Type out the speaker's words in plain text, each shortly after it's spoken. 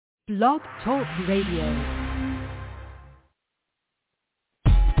Blog Talk Radio.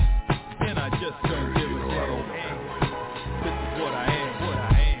 And I just don't give a damn. This is what I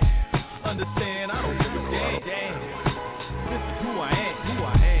am. Understand, I don't give a damn. This is who I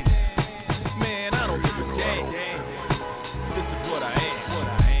am. Man, I don't give a damn. This is what I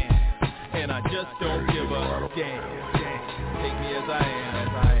am. And I just don't give a damn. Take me as I am.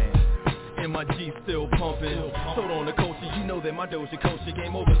 And my G still pumping. Sold on the culture, you know that my Doja culture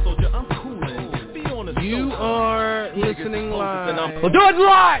game over, soldier. I'm coolin'. Be on the You are listening live. We'll do it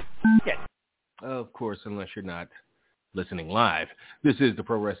live! Of course, unless you're not listening live. This is the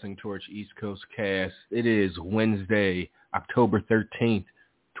Pro Wrestling Torch East Coast Cast. It is Wednesday, October 13th,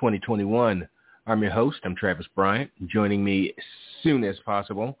 2021. I'm your host. I'm Travis Bryant. Joining me as soon as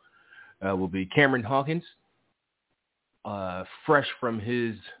possible will be Cameron Hawkins, fresh from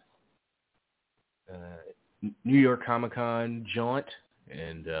his New York Comic-Con jaunt,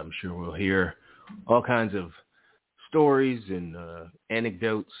 and I'm sure we'll hear all kinds of stories and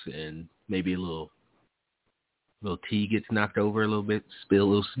anecdotes, and maybe a little tea gets knocked over a little bit, a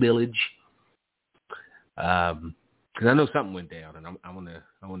little spillage. Because I know something went down, and I want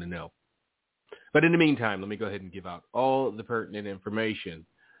to know. But in the meantime, let me go ahead and give out all the pertinent information.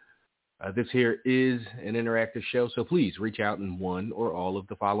 This here is an interactive show, so please reach out in one or all of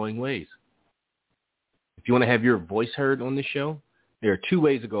the following ways. If you want to have your voice heard on the show, there are two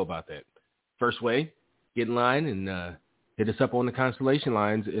ways to go about that. First way, get in line and hit us up on the Constellation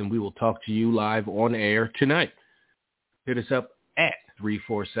lines, and we will talk to you live on air tonight. Hit us up at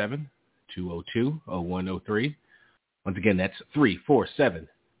 347-202-0103. Once again, that's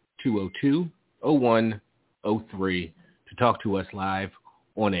 347-202-0103 to talk to us live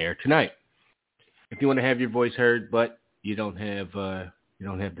on air tonight. If you want to have your voice heard, but you don't have the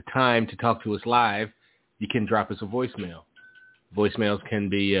time to talk to us live, you can drop us a voicemail. Voicemails can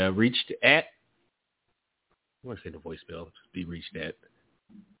be reached at, I want to say the voicemail, be reached at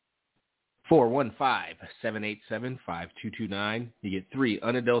 415-787-5229. You get 3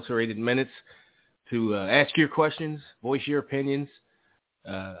 unadulterated minutes to ask your questions, voice your opinions,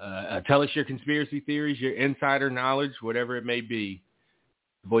 tell us your conspiracy theories, your insider knowledge, whatever it may be.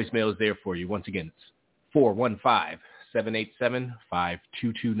 The voicemail is there for you. Once again, it's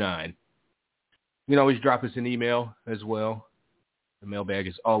 415-787-5229. You can always drop us an email as well. The mailbag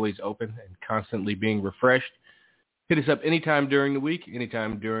is always open and constantly being refreshed. Hit us up anytime during the week,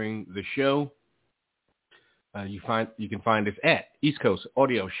 anytime during the show. You can find us at East Coast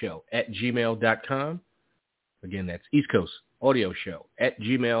Audio Show at gmail.com. Again, that's East Coast Audio Show at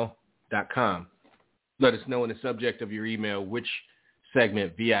gmail.com. Let us know in the subject of your email which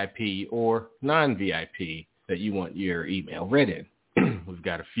segment, VIP or non-VIP, that you want your email read in. We've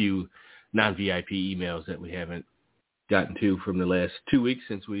got a few non-VIP emails that we haven't gotten to from the last 2 weeks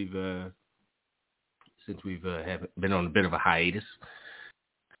since we've have been on a bit of a hiatus.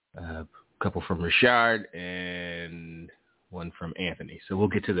 A couple from Richard and one from Anthony. So we'll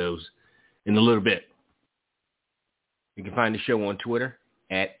get to those in a little bit. You can find the show on Twitter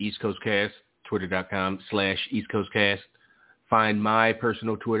at East Coast Cast, twitter.com/East Coast Cast. Find my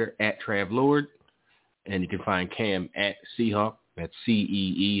personal Twitter at TravLord, and you can find Cam at Seahawk. That's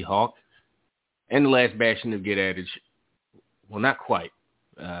CEE Hawk. And the last bastion of Get Adage, well, not quite.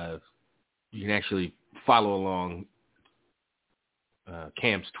 You can actually follow along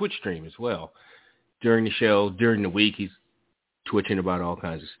Cam's Twitch stream as well. During the show, during the week, he's twitching about all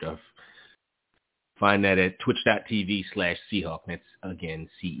kinds of stuff. Find that at twitch.tv/Seahawk. That's, again,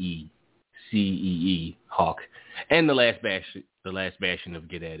 CEE Hawk. And the last bastion of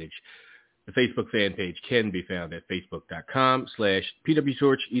Get Adage. The Facebook fan page can be found at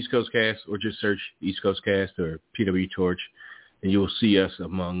facebook.com/PWTorch East Coast Cast, or just search East Coast Cast or PW Torch, and you will see us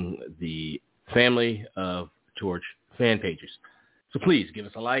among the family of Torch fan pages. So please give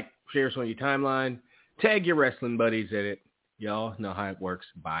us a like, share us on your timeline, tag your wrestling buddies in it. Y'all know how it works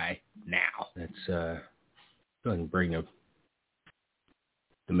by now. Let's go ahead and bring the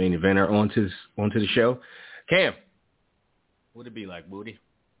main eventer onto the show. Cam, what'd it be like, Booty?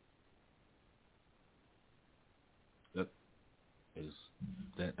 Is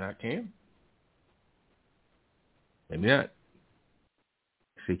that not Cam? Maybe not.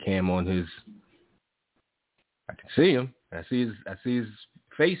 See Cam on his. I can see him. I see his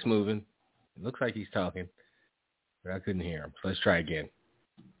face moving. It looks like he's talking, but I couldn't hear him. So let's try again.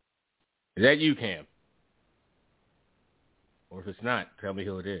 Is that you, Cam? Or if it's not, tell me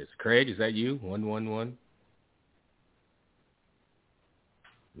who it is. Craig, is that you? 111.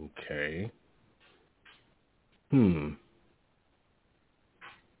 Okay.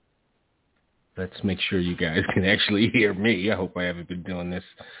 Let's make sure you guys can actually hear me. I hope I haven't been doing this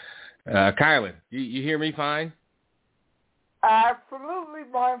Kylan, you hear me fine? Absolutely,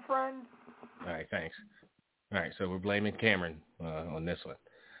 my friend. All right, thanks. All right, so we're blaming Cameron on this one.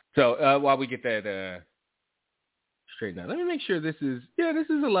 So while we get that straightened out, let me make sure this is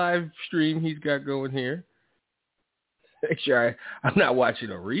a live stream he's got going here. Make sure I'm not watching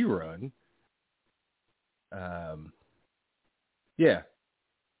a rerun. Yeah.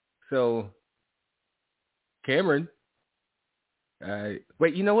 So, Cameron,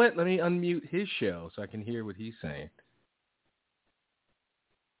 wait, you know what? Let me unmute his show so I can hear what he's saying.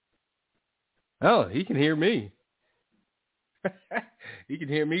 Oh, he can hear me. He can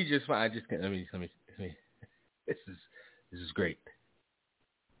hear me just fine. I just can't. Let me. This is great.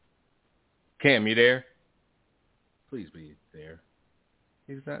 Cam, you there? Please be there.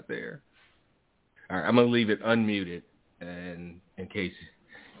 He's not there. All right, I'm gonna leave it unmuted, and in case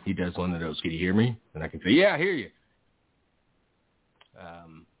he does one of those, can you hear me? And I can say, yeah, I hear you.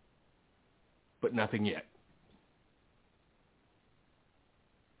 But nothing yet.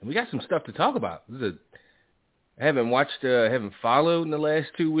 And we got some stuff to talk about. I haven't followed in the last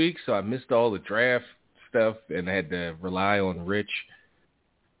 2 weeks, so I missed all the draft stuff, and I had to rely on Rich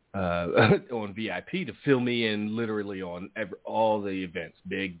on VIP to fill me in literally on all the events,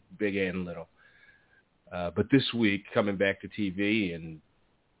 big and little. But this week, coming back to TV and,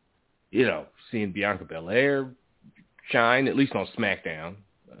 seeing Bianca Belair shine, at least on SmackDown.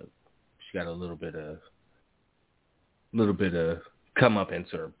 She got a little bit of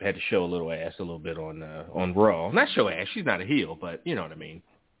comeuppance, or had to show a little ass a little bit on Raw. Not show ass. She's not a heel, but you know what I mean.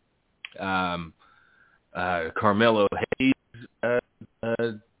 Carmelo Hayes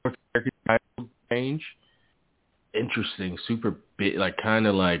North American title change. Interesting, super big, kind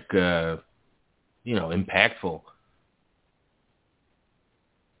of impactful.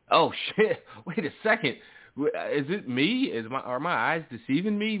 Oh shit! Wait a second. Is it me? Are my eyes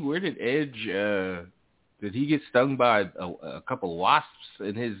deceiving me? Where did Edge? Did he get stung by a couple wasps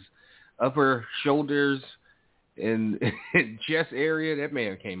in his upper shoulders and chest area? That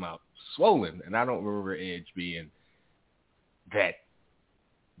man came out swollen, and I don't remember Edge being that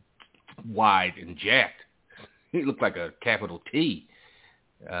wide and jacked. He looked like a capital T.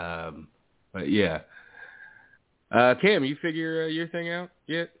 But yeah. Cam, you figure your thing out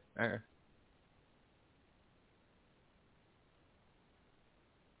yet?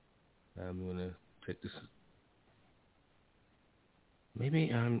 I'm going to take this. Maybe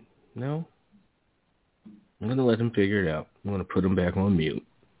no. I'm going to let him figure it out. I'm going to put him back on mute.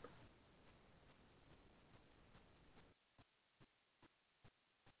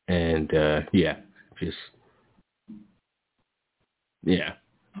 And, yeah.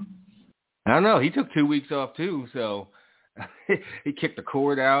 I don't know. He took 2 weeks off, too, so he kicked the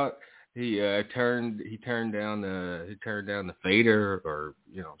cord out. He turned down the fader or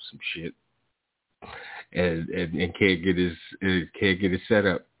some shit, and can't get his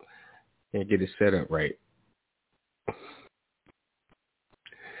setup. Can't get his setup right.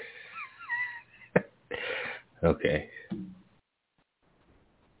 Okay.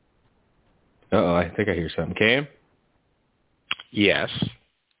 Uh-oh, I think I hear something. Cam? Yes.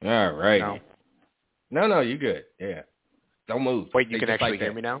 All right. No, you're good. Yeah. Don't move. Wait, you can actually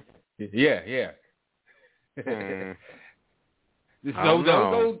hear me now? Yeah. Just don't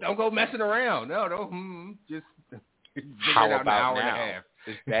go messing around. No, don't. Just how about an hour now?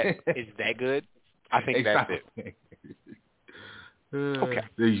 And a half. Is that good? I think that's it. Okay.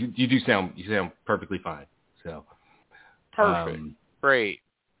 You sound perfectly fine. So perfect. Great.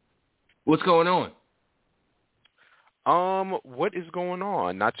 What's going on? What is going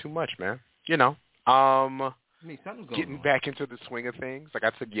on? Not too much, man. Something's going getting on. back into the swing of things. Like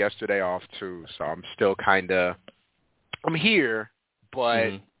I took yesterday off too, so I'm still I'm here,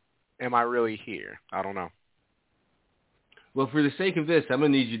 but am I really here? I don't know. Well, for the sake of this, I'm gonna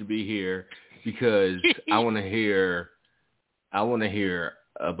need you to be here because I want to hear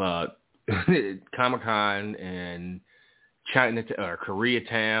about Comic-Con and China or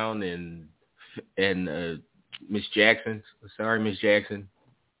Koreatown and Miss Jackson. Sorry, Miss Jackson.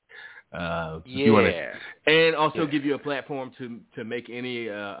 And also give you a platform to make any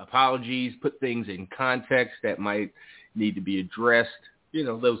apologies, put things in context that might need to be addressed,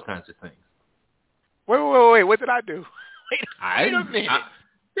 those kinds of things. Wait, what did I do? Wait a minute.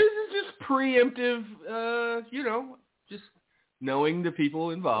 This is just preemptive, just knowing the people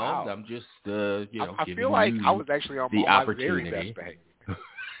involved. Wow. I'm just, I feel like I was actually on my very best behavior.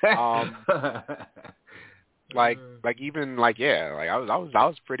 I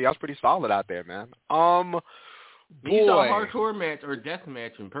was pretty solid out there, man. You saw a hardcore match or death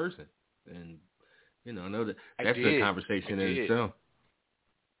match in person, and I know that's a conversation in itself.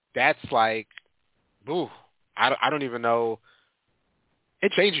 that's like, ooh, I don't even know.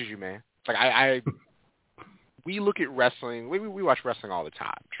 It changes you, man. Like we look at wrestling. We watch wrestling all the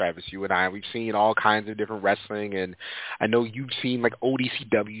time. Travis, you and I, we've seen all kinds of different wrestling, and I know you've seen like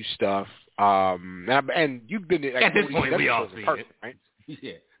ODCW stuff. And you've been like, at this ODCW point we all see it, right?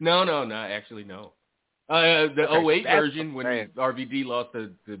 Yeah. No, actually no. The okay, 08 version when RVD lost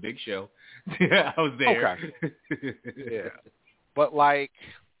the Big Show. I was there. Okay. Yeah. But like,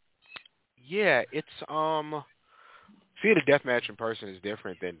 yeah, it's seeing a deathmatch in person is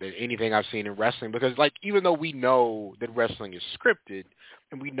different than anything I've seen in wrestling, because like, even though we know that wrestling is scripted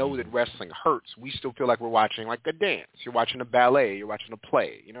and we know that wrestling hurts, we still feel like we're watching like a dance. You're watching a ballet, you're watching a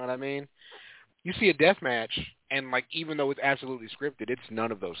play, you know what I mean? You see a deathmatch and like, even though it's absolutely scripted, it's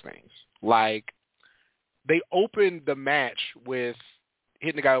none of those things. Like, they opened the match with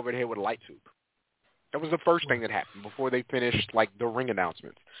hitting the guy over the head with a light tube. That was the first thing that happened before they finished like the ring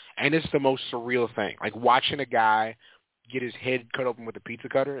announcements. And it's the most surreal thing. Like, watching a guy get his head cut open with a pizza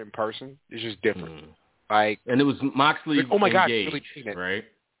cutter in person is just different. Like, and it was Moxley like, oh my God, Engage, really, right?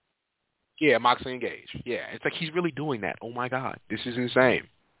 Yeah, Moxley Engage. Yeah, it's like he's really doing that. Oh my God, this is insane.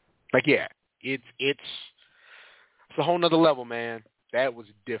 Like, yeah, it's a whole nother level, man. That was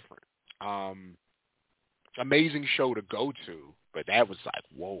different. Amazing show to go to, but that was like,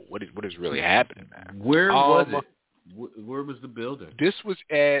 whoa, what is really happening, man? Where was it? Where was the building? This was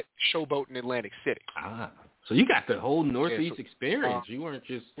at Showboat in Atlantic City. So you got the whole Northeast experience. You weren't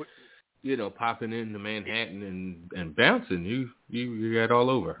just, popping into Manhattan and bouncing. You got all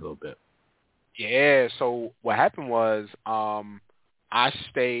over a little bit. Yeah. So what happened was, I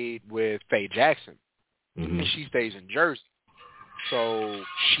stayed with Faye Jackson, and she stays in Jersey. So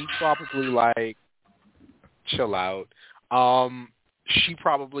she probably like, chill out. She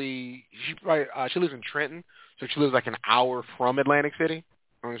lives in Trenton, so she lives like an hour from Atlantic City.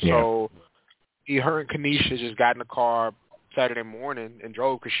 And so her and Kanisha just got in the car Saturday morning and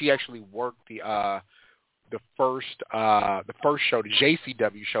drove, because she actually worked the first show, the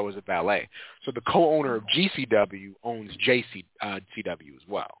JCW show, as a valet. So the co-owner of GCW owns CW as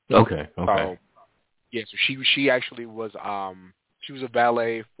well. Okay. So, yeah, so she actually was she was a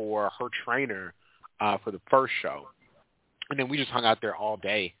valet for her trainer for the first show. And then we just hung out there all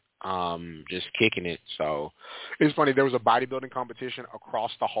day, just kicking it. So it's funny. There was a bodybuilding competition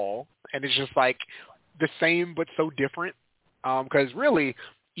across the hall, and it's just like the same but so different. Because really,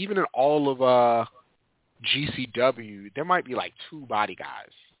 even in all of GCW, there might be like 2 body guys.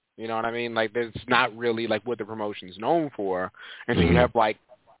 You know what I mean? Like, there's not really like what the promotion is known for. And so you have like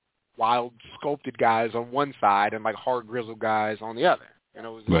wild sculpted guys on one side and like hard grizzled guys on the other. And it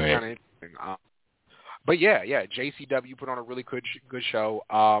was kind of interesting. But yeah, JCW put on a really good show.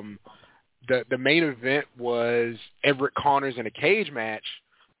 The main event was Everett Connors in a cage match,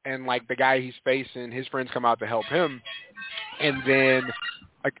 and like the guy he's facing, his friends come out to help him, and then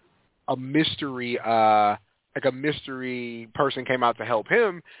like a mystery person came out to help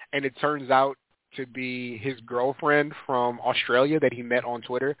him, and it turns out to be his girlfriend from Australia that he met on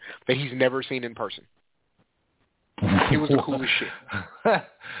Twitter that he's never seen in person. It was the coolest shit.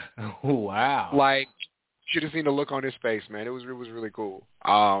 Wow. Like, should have seen the look on his face, man. It was really cool.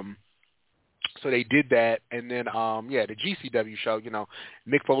 So they did that, and then the GCW show,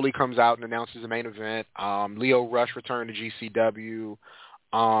 Mick Foley comes out and announces the main event. Leo Rush returned to GCW.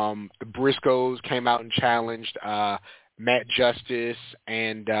 The Briscoes came out and challenged Matt Justice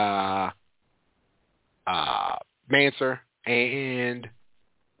and Manser, and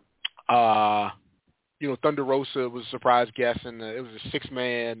Thunder Rosa was a surprise guest, and it was a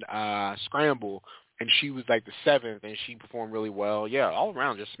 6-man scramble. And she was like the 7th, and she performed really well. Yeah, all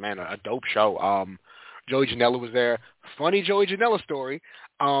around, just, man, a dope show. Joey Janela was there. Funny Joey Janela story.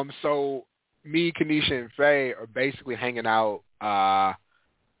 So me, Kanisha, and Faye are basically hanging out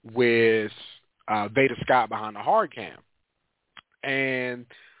with Veda Scott behind the hard cam. And,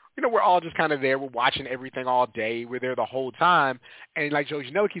 we're all just kind of there. We're watching everything all day. We're there the whole time. And, like, Joey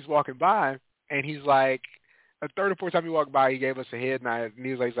Janela keeps walking by, and he's like, the 3rd or 4th time he walked by, he gave us a head nod, and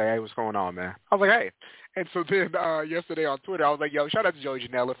he was like, hey, what's going on, man? I was like, hey. And so then yesterday on Twitter, I was like, yo, shout out to Joey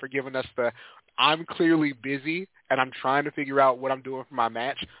Janela for giving us I'm clearly busy, and I'm trying to figure out what I'm doing for my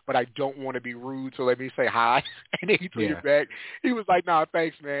match, but I don't want to be rude, so let me say hi. And then he tweeted back. He was like, nah,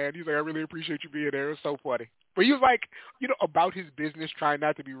 thanks, man. He's like, I really appreciate you being there. It was so funny. But he was like, about his business, trying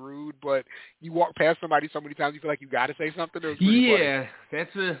not to be rude, but you walk past somebody so many times you feel like you got to say something. It was funny.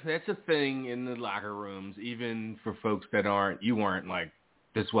 That's a thing in the locker rooms, even for folks that you weren't like,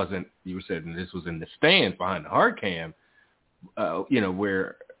 you were saying this was in the stands behind the hard cam,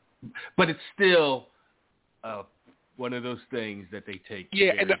 but it's still, one of those things that they take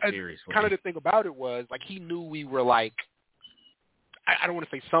Yeah, very and seriously. kind of the thing about it was, like, he knew we were, like, I don't want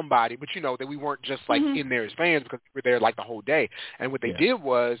to say somebody, but, you know, that we weren't just, like, in there as fans because we were there, like, the whole day. And what they did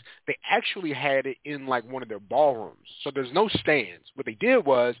was they actually had it in, like, one of their ballrooms. So there's no stands. What they did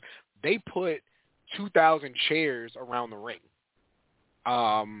was they put 2,000 chairs around the ring.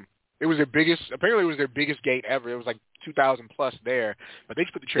 It was their biggest gate ever. It was, like, 2,000 plus there. But they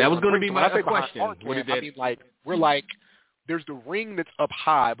just put the chairs that was going to be my question. What did that... I mean, like, we're, like, there's the ring that's up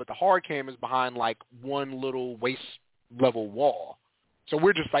high, but the hard cam is behind, like, one little waist-level wall. So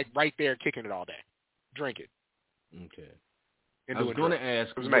we're just, like, right there kicking it all day. Drink it. Okay. And I was going to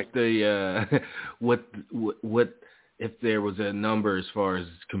ask what if there was a number as far as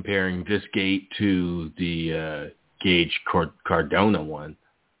comparing this gate to the Gage Cardona one.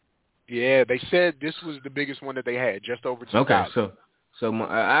 Yeah, they said this was the biggest one that they had, just over 2,000. Okay, so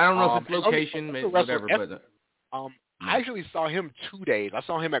I don't know if it's location, whatever, but... I actually saw him 2 days. I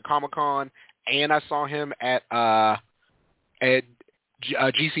saw him at Comic-Con, and I saw him at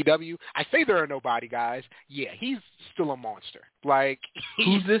GCW. I say there are nobody, guys. Yeah, he's still a monster. Like,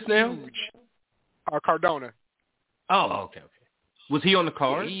 who's this now? Huge. Cardona. Oh, okay. Was he on the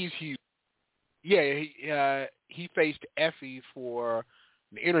card? Yeah, he's huge. Yeah, he faced Effie for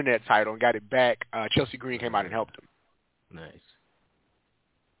the internet title and got it back. Chelsea Green came out and helped him. Nice.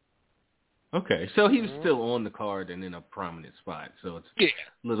 Okay, so he was still on the card and in a prominent spot. So it's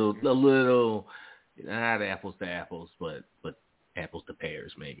a little, not apples to apples, but apples to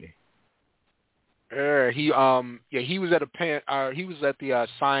pears maybe. He was at he was at the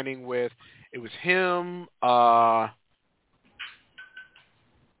signing with, it was him,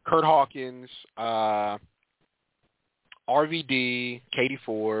 Kurt Hawkins, RVD, Katie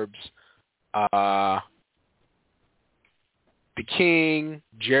Forbes, The King,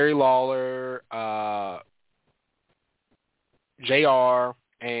 Jerry Lawler, JR,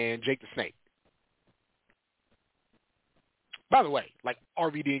 and Jake the Snake. By the way, like,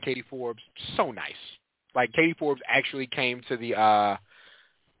 RVD and Katie Forbes, so nice. Like, Katie Forbes actually came to the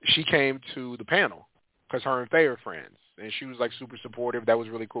panel because her and Faye are friends, and she was, like, super supportive. That was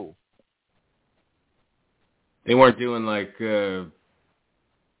really cool. They weren't doing, like,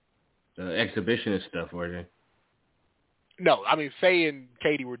 exhibitionist stuff, were they? No, I mean, Faye and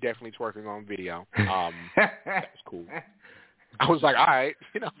Katie were definitely twerking on video. That was cool. I was like, all right,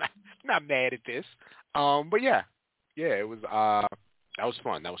 I'm not mad at this. But yeah, it was that was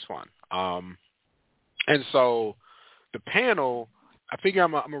fun. And so the panel, I figure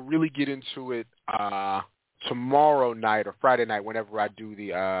I'm gonna really get into it tomorrow night or Friday night whenever I do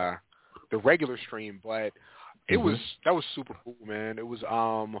the regular stream. But that was super cool, man. It was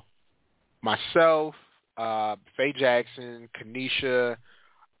myself, Faye Jackson, Kanisha,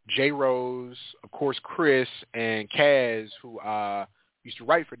 J Rose, of course Chris, and Kaz, who used to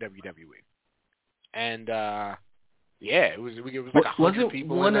write for WWE. And it was like 100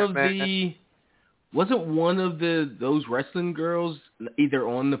 people in that, man. Wasn't one of those wrestling girls either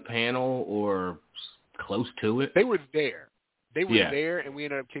on the panel or close to it? They were there. They were there, and we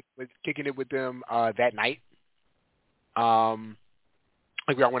ended up kicking it with them that night.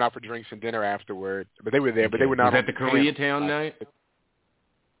 Like, we all went out for drinks and dinner afterward, but they were there. But they were not. Was that the Koreatown night?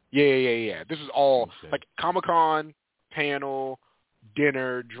 Yeah. This is all like Comic-Con, panel,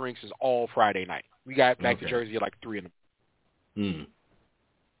 dinner, drinks is all Friday night. We got back to Jersey at like 3 in the morning.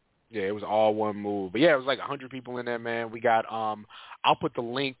 Yeah, it was all one move. But yeah, it was like 100 people in there, man. We got I'll put the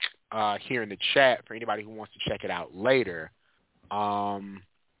link here in the chat for anybody who wants to check it out later.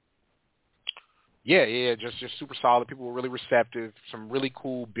 Just super solid. People were really receptive. Some really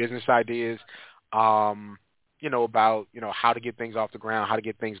cool business ideas, about, how to get things off the ground, how to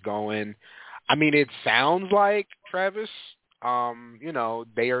get things going. I mean, it sounds like, Travis, they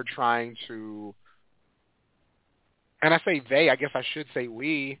are trying to, and I say they, I guess I should say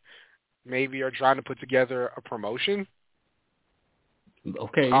we, maybe are trying to put together a promotion.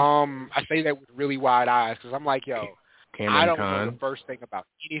 Okay. I say that with really wide eyes because I'm like, I don't know the first thing about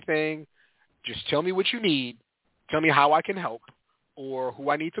anything. Just tell me what you need. Tell me how I can help or who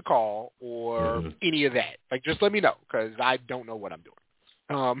I need to call or any of that. Like, just let me know because I don't know what I'm doing.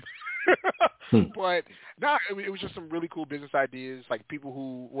 But, no, it was just some really cool business ideas, like people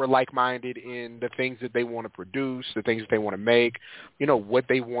who were like-minded in the things that they want to produce, the things that they want to make, what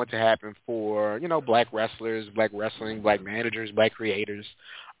they want to happen for, black wrestlers, black wrestling, black managers, black creators.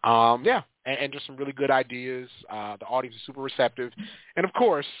 And just some really good ideas. The audience is super receptive. And, of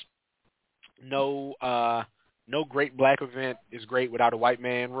course, no great black event is great without a white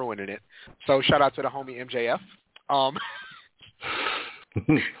man ruining it. So shout out to the homie MJF.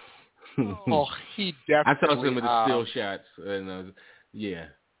 Oh, he I definitely. saw some of the still shots, and yeah,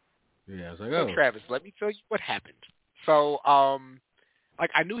 I was like, So oh. Travis, let me tell you what happened. So,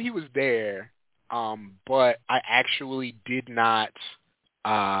 like I knew he was there, but I actually did not.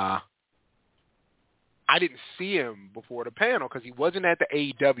 I didn't see him before the panel because he wasn't at the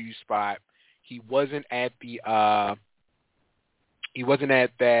AEW spot. He wasn't at the. He wasn't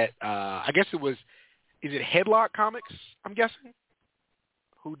at that. I guess it was. Is it Headlock Comics? I'm guessing.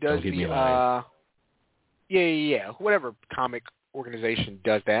 Who does Don't get the? me lying. Yeah. Whatever comic organization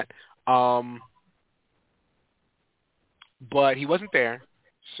does that. But he wasn't there.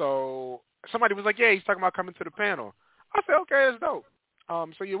 So somebody was like, "Yeah, he's talking about coming to the panel." I said, "Okay, that's dope."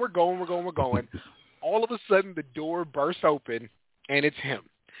 So yeah, we're going. All of a sudden, the door bursts open, and it's him.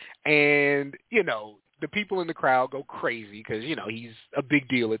 And the people in the crowd go crazy because he's a big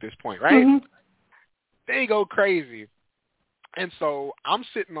deal at this point, right? Mm-hmm. They go crazy. And so I'm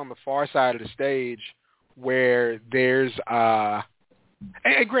sitting on the far side of the stage where there's and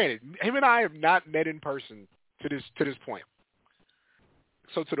granted, him and I have not met in person to this point.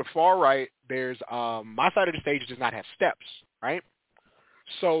 So to the far right, there's my side of the stage does not have steps, right?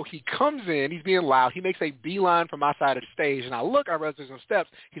 So he comes in, he's being loud, he makes a beeline for my side of the stage, and I realize there's no steps.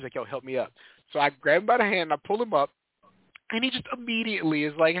 He's like, "Yo, help me up." So I grab him by the hand, and I pull him up, and he just immediately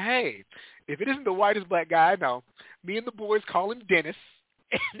is like, "Hey, if it isn't the whitest black guy I know, me and the boys call him Dennis."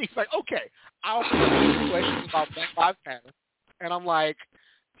 And he's like, "Okay, I'll ask questions about Black Lives Matter." And I'm like,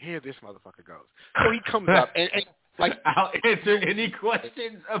 "Here this motherfucker goes." So he comes up, and like, I'll answer any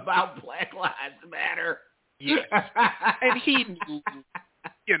questions about Black Lives Matter. yes. And he knew,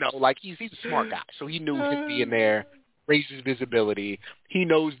 like he's a smart guy, so he knew him being there raises visibility. He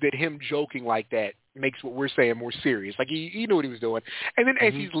knows that him joking like that makes what we're saying more serious. Like he knew what he was doing. And then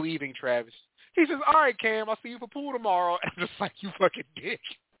as he's leaving, Travis, he says, "All right, Cam, I'll see you for pool tomorrow." And I'm just like, "You fucking dick."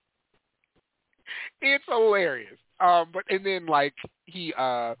 It's hilarious. And then like he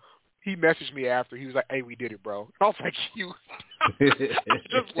messaged me after. He was like, "Hey, we did it, bro." And I was like, "You?" I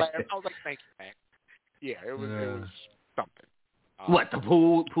just laughed. I was like, "Thank you, man." Yeah, it was something. What, the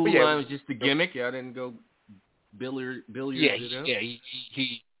pool line was just a gimmick? Y'all didn't go billiards it up? Yeah,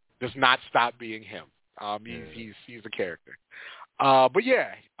 he does not stop being him. He's a character. But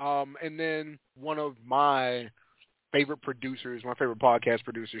yeah, and then one of my favorite producers, my favorite podcast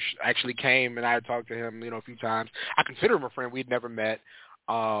producers, actually came, and I had talked to him, a few times. I consider him a friend. We'd never met.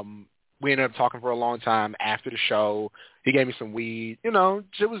 We ended up talking for a long time after the show. He gave me some weed. It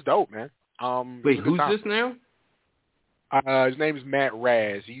was dope, man. Wait, who's this now? His name is Matt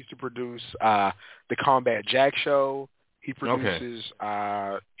Raz. He used to produce the Combat Jack Show. He produces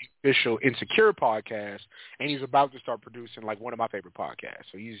the official Insecure podcast, and he's about to start producing like one of my favorite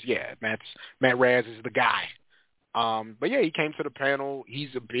podcasts. So Matt Raz is the guy. But yeah, he came to the panel. He's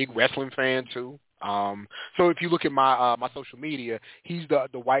a big wrestling fan too. So if you look at my my social media, he's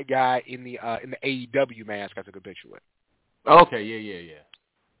the white guy in the AEW mask I took a picture with. Okay, yeah.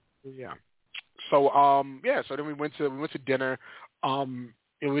 Yeah. So so then we went to dinner. And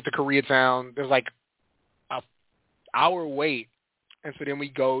we went to Koreatown. There's like a hour wait, and so then we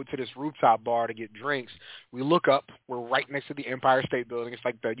go to this rooftop bar to get drinks. We look up. We're right next to the Empire State Building. It's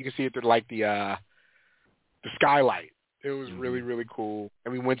like you can see it through like the skylight. It was really, really cool.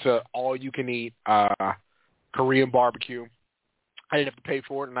 And we went to all you can eat Korean barbecue. I didn't have to pay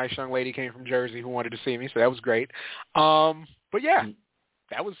for it. A nice young lady came from Jersey who wanted to see me, so that was great. But yeah,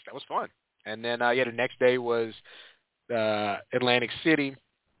 that was fun. And then the next day was Atlantic City.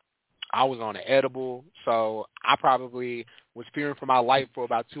 I was on an edible, so I probably was fearing for my life for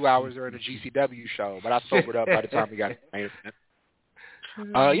about 2 hours during the GCW show, but I sobered up by the time we got to the main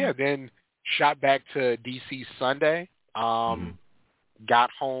event. Then shot back to DC Sunday. Got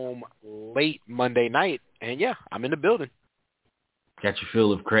home late Monday night, and I'm in the building. Got your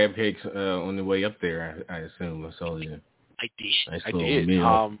fill of crab cakes on the way up there, I assume. I saw you. I did. Nice I little did.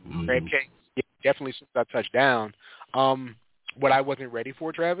 meal. Crab cakes, definitely since I touched down. What I wasn't ready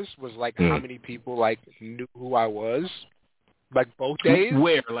for, Travis, was like how many people like knew who I was, like both days.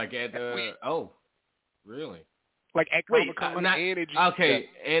 Where? Like at really? Like at Comic-Con and at GCW. Okay,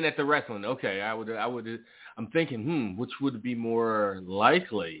 and at the wrestling. Okay, I would. I'm thinking, which would be more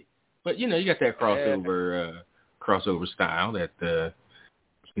likely? But you got that crossover style that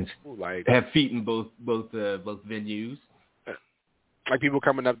have feet in both venues. Like people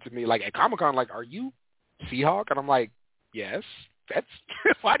coming up to me like at Comic-Con, like, "Are you Seahawk?" And I'm like, "Yes." That's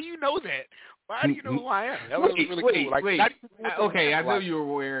why do you know that? Why do you know who I am? That was really cool. Like, okay, I know you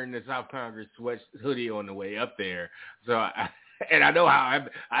were wearing the South Congress hoodie on the way up there, so I know how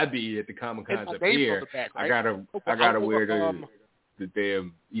I'd be at the Comic-Cons up here. Back, right? I gotta wear the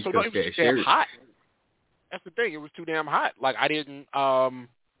damn East So Coast it was cast too damn shared it. hot. That's the thing. It was too damn hot. Like I didn't How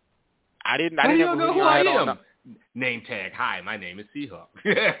do have you a know hoodie who on. I had am? on Name tag. Hi, my name is Seahawk.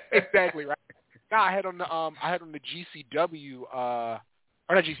 exactly right. No, I had on the GCW or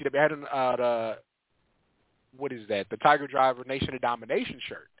not GCW. I had on the what is that? The Tiger Driver Nation of Domination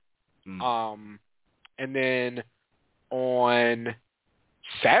shirt. And then on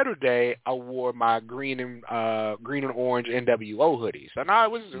Saturday I wore my green and orange NWO hoodie. So no,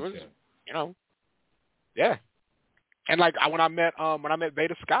 it was you know, yeah. And like when I met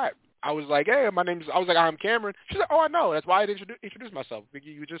Veda Scott, I was like, hey, I'm Cameron. She's like, oh, I know. That's why I didn't introduce myself.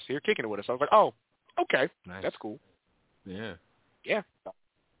 You were just here kicking it with us. I was like, oh, okay, nice. That's cool. Yeah. Yeah.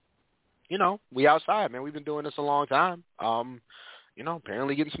 You know, we outside, man. We've been doing this a long time. You know,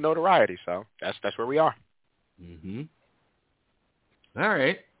 apparently getting some notoriety. So that's where we are. Mhm. All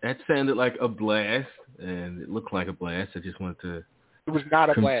right. That sounded like a blast, and it looked like a blast. I just wanted to. It was not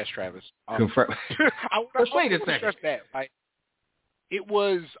a blast, Travis. Confirm. Wait a second. Stress that. Like, it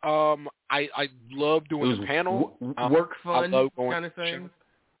was. I love doing the panel. Work fun I love going kind of thing.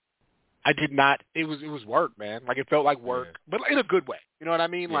 I did not. It was work, man. Like it felt like work, but in a good way. You know what I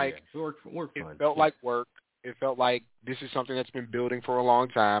mean? Yeah, like work fun. It felt like work. It felt like this is something that's been building for a long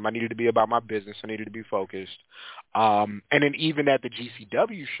time. I needed to be about my business. I needed to be focused. And then even at the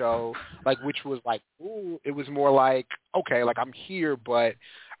GCW show, like which was like, ooh, it was more like, okay, like I'm here, but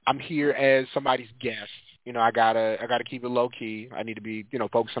I'm here as somebody's guest. You know, I gotta keep it low key. I need to be, you know,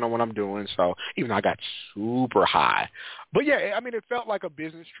 focusing on what I'm doing. So even though I got super high, but yeah, I mean, it felt like a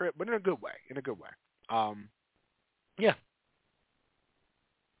business trip, but in a good way. Yeah.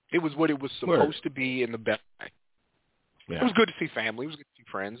 It was what it was supposed to be in the best way. Yeah. It was good to see family. It was good to see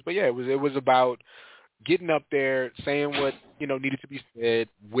friends. But yeah, it was about getting up there, saying what, you know, needed to be said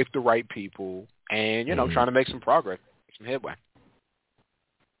with the right people, and, you know, trying to make some progress, some headway.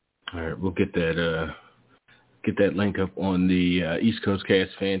 All right, we'll get that link up on the East Coast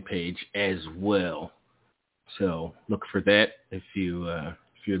Cast fan page as well. So look for that if you're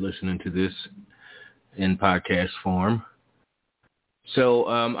listening to this in podcast form. So,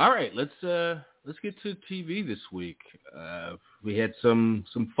 all right, let's get to TV this week. We had some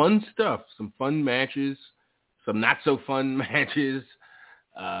fun stuff, some fun matches, some not so fun matches.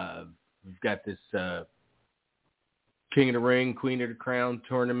 We've got this King of the Ring, Queen of the Crown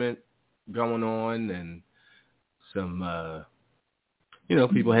tournament going on, and some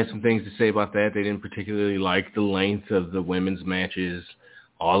people had some things to say about that. They didn't particularly like the length of the women's matches.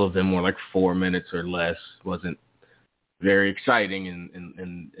 All of them were like 4 minutes or less. Wasn't very exciting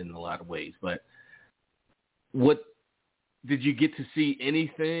in a lot of ways. But what did you get to see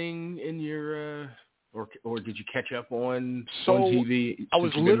anything in your or did you catch up on TV? I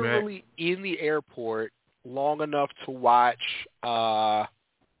was literally in the airport long enough to watch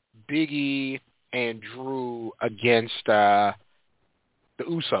Big E and Drew against the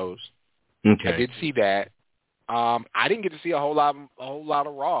Usos. Okay. I did see that. I didn't get to see a whole lot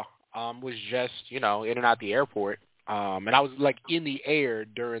of Raw. Was just, you know, in and out the airport. And I was like in the air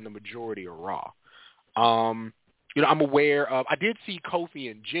during the majority of Raw. You know, I'm aware of. I did see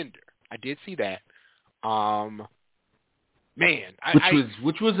Kofi and Jinder. I did see that. Not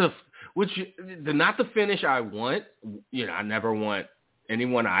the finish I want. You know, I never want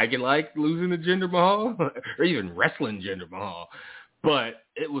anyone I can like losing to Jinder Mahal or even wrestling Jinder Mahal. But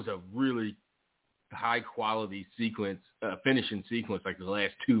it was a really high quality sequence, finishing sequence, like the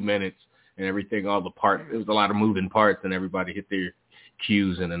last 2 minutes. And everything, all the parts, there was a lot of moving parts, and everybody hit their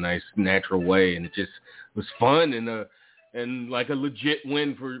cues in a nice, natural way, and it just was fun and like a legit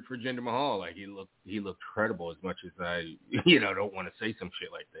win for Jinder Mahal. Like he looked credible, as much as I don't want to say some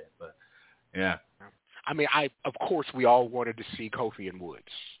shit like that, but yeah. I mean, of course we all wanted to see Kofi and Woods.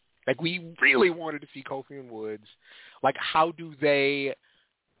 Like we really wanted to see Kofi and Woods. Like how do they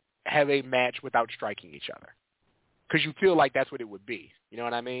have a match without striking each other? Because you feel like that's what it would be. You know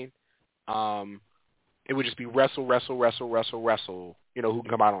what I mean? It would just be wrestle, you know, who can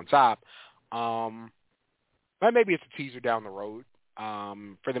come out on top. But maybe it's a teaser down the road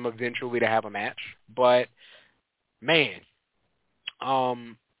for them eventually to have a match. But, man,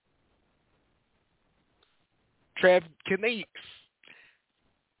 Trev,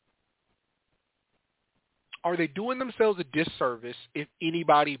 are they doing themselves a disservice if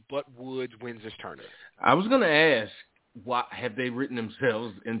anybody but Woods wins this tournament? I was going to ask, why have they written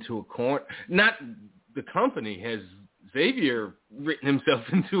themselves into a corner? Not the company. Has Xavier written himself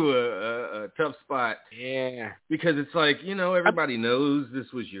into a tough spot? Yeah. Because it's like, you know, everybody knows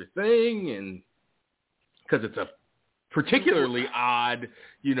this was your thing, and because it's a particularly odd,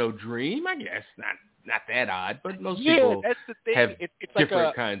 you know, dream, I guess. not that odd, but most Yeah, people that's the thing. have It's like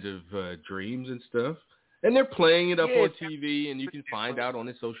different kinds of dreams and stuff. And they're playing it up Yeah, on TV, and you can find out on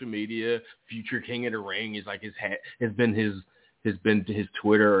his social media. Future King of the Ring is like has been his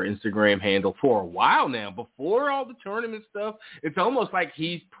Twitter or Instagram handle for a while now. Before all the tournament stuff, it's almost like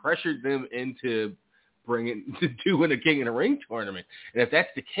he's pressured them into doing a King of the Ring tournament. And if that's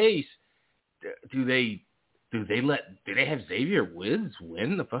the case, do they have Xavier Woods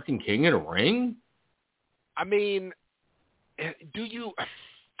win the fucking King of the Ring? I mean, do you?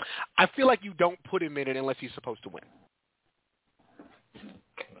 I feel like you don't put him in it unless he's supposed to win.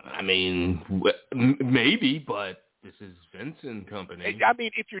 I mean, maybe, but this is Vince and company. I mean,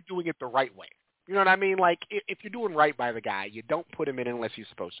 if you're doing it the right way. You know what I mean? Like, if you're doing right by the guy, you don't put him in unless he's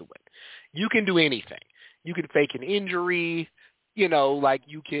supposed to win. You can do anything. You can fake an injury. You know, like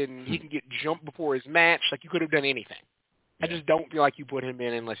he can get jumped before his match. Like, you could have done anything. Yeah. I just don't feel like you put him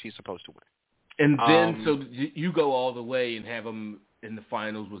in unless he's supposed to win. And then, so you go all the way and have him in the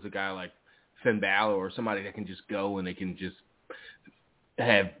finals with a guy like Finn Balor or somebody that can just go and they can just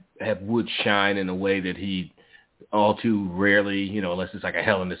have Woods shine in a way that he all too rarely, you know, unless it's like a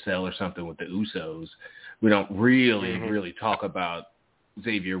Hell in a Cell or something with the Usos. We don't really talk about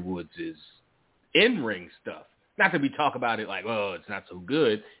Xavier Woods' in-ring stuff. Not that we talk about it like, oh, it's not so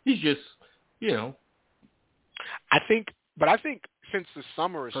good. He's just, you know. I think since the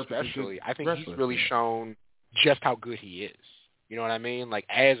summer especially, I think he's really shown just how good he is. You know what I mean? Like,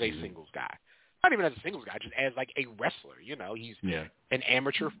 as a singles guy. Not even as a singles guy, just as, like, a wrestler. You know, he's an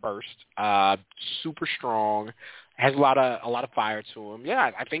amateur first, super strong, has a lot of fire to him.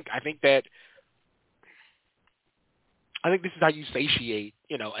 Yeah, I think this is how you satiate,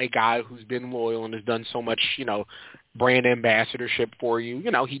 you know, a guy who's been loyal and has done so much, you know, brand ambassadorship for you. You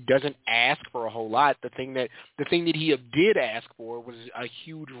know, he doesn't ask for a whole lot. The thing that he did ask for was a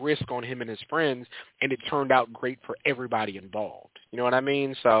huge risk on him and his friends, and it turned out great for everybody involved. You know what I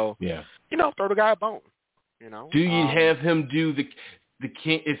mean? So, you know, throw the guy a bone. You know. Do you have him do the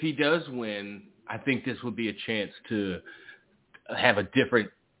king? If he does win, I think this would be a chance to have a different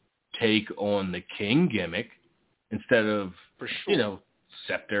take on the King gimmick. Instead of, you know,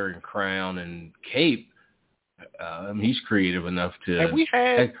 scepter and crown and cape, he's creative enough to. And we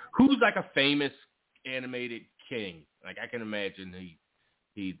had who's like a famous animated king? Like I can imagine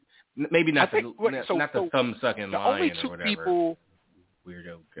he maybe not the thumb sucking lion or whatever. People,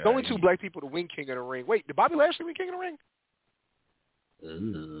 weirdo guy. The only two black people to win King of the Ring. Wait, did Bobby Lashley win King of the Ring?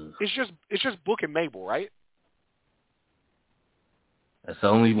 Ugh. It's just Book and Mabel, right? That's the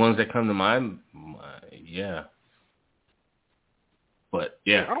only ones that come to mind. Yeah. But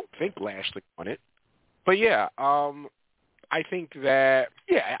yeah, I don't think Lashley won it. But yeah, I think that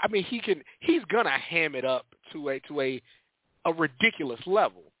I mean he's gonna ham it up to a ridiculous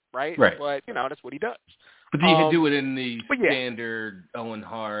level, right? Right. But you know that's what he does. But do you do it in the standard Owen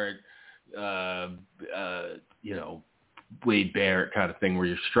Hart, you know, Wade Barrett kind of thing where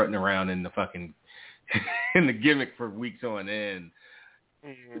you're strutting around in the fucking in the gimmick for weeks on end,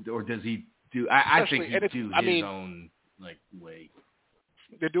 or does he do? I think he do his own like way.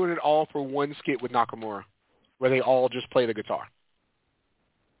 They're doing it all for one skit with Nakamura, where they all just play the guitar.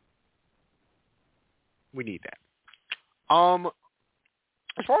 We need that.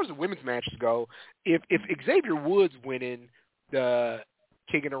 As far as the women's matches go, if Xavier Woods winning the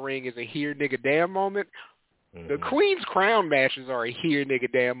King of the Ring is a here nigga damn moment, the Queen's Crown matches are a here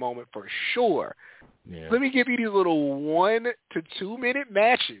nigga damn moment for sure. Yeah. Let me give you these little 1 to 2 minute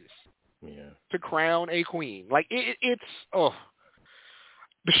matches to crown a queen. Like it's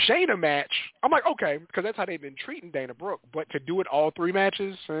the Shayna match, I'm like, okay, because that's how they've been treating Dana Brooke. But to do it all 3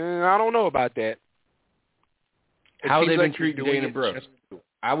 matches, I don't know about that. How they've been treating Dana Brooke?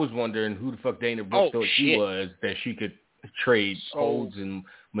 I was wondering who the fuck Dana Brooke thought she was, that she could trade holds and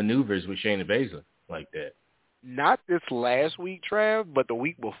maneuvers with Shayna Baszler like that. Not this last week, Trav, but the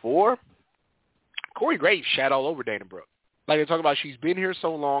week before, Corey Graves shat all over Dana Brooke. Like they're talking about she's been here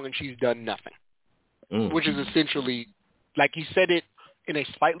so long and she's done nothing, which is essentially, like he said it in a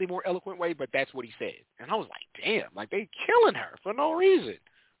slightly more eloquent way, but that's what he said. And I was like, damn, like they killing her for no reason.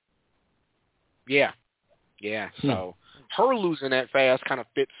 Yeah. So her losing that fast kind of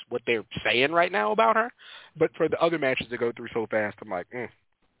fits what they're saying right now about her. But for the other matches that go through so fast, I'm like,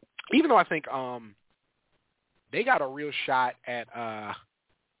 even though I think they got a real shot at I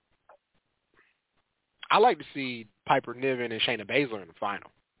like to see Piper Niven and Shayna Baszler in the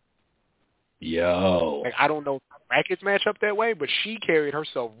final. Yo. Like, I don't know if brackets match up that way, but she carried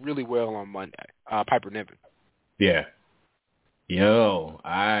herself really well on Monday, Piper Niven. Yeah. Yo,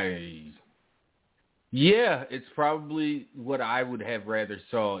 Yeah, it's probably what I would have rather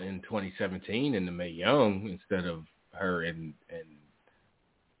saw in 2017 in the Mae Young instead of her in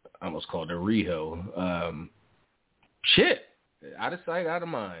I almost called her Riho. Shit, out of sight, out of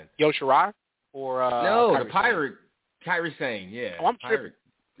mind. Io Shirai or no, Kairi the pirate, Kairi Sane. Yeah. Oh, I'm pirate.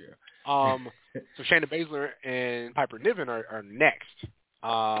 tripping. Yeah. So Shayna Baszler and Piper Niven are next.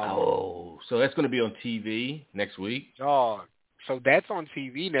 So that's going to be on TV next week. Dog. So that's on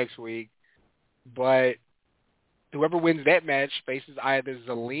TV next week. But whoever wins that match faces either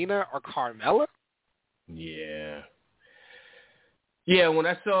Zelina or Carmella. Yeah. Yeah, when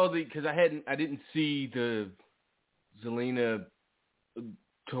I saw because I didn't see the Zelina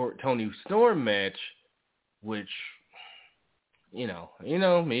Toni Storm match, which you know,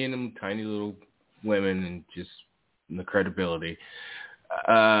 me and them tiny little women and just the credibility.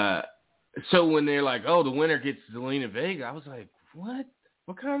 So when they're like, oh, the winner gets Zelina Vega, I was like, what?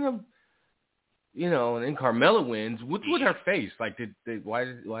 What kind of and then Carmella wins. What's with her face? Like, why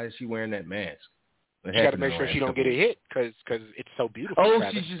is she wearing that mask? You got to make sure she don't get a hit because it's so beautiful. Oh,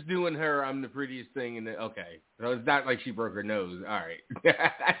 Travis. She's just doing her I'm the prettiest thing in the okay. So it's not like she broke her nose. All right.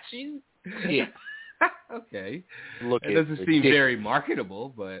 Yeah. Okay. Look, it doesn't seem very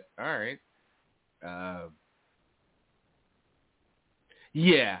marketable, but all right.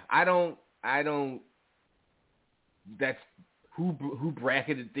 Yeah, I don't. That's who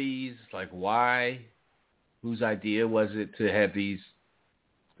bracketed these? Like, why? Whose idea was it to have these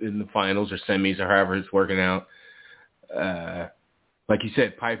in the finals or semis or however it's working out? Like you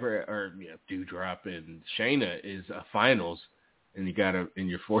said, Piper or Doudrop and Shayna is a finals, and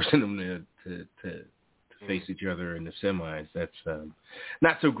you're forcing them to face each other in the semis. That's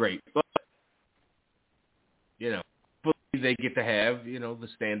not so great, but they get to have the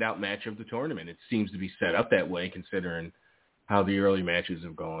standout match of the tournament. It seems to be set up that way, considering how the early matches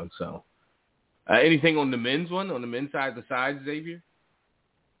have gone. So, anything on the men's one, on the men's side besides Xavier?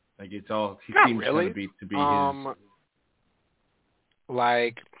 Like it's all he not seems really. to be his.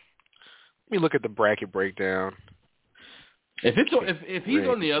 Like, let me look at the bracket breakdown. If he's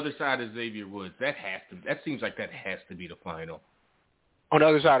on the other side of Xavier Woods, that seems like that has to be the final. On the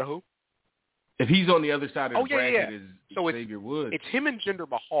other side of who? If he's on the other side of the bracket, is so Xavier Woods. It's him and Jinder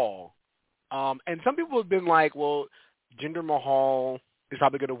Mahal. And some people have been like, well, Jinder Mahal is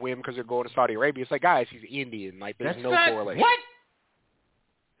probably going to win because they're going to Saudi Arabia. It's like, guys, he's Indian. Like, there's no correlation. What?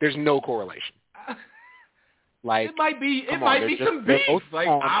 There's no correlation. Like, it might be some beef. Like,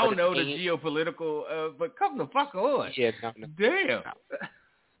 I don't know the geopolitical, but come the fuck on. Yeah, no. Damn. No.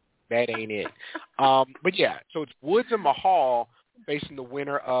 That ain't it. But yeah, so it's Woods and Mahal facing the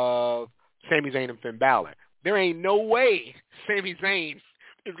winner of Sami Zayn and Finn Balor. There ain't no way Sami Zayn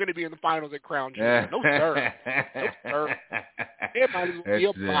is going to be in the finals at Crown Jewel. No, sir. No, sir. It might as well be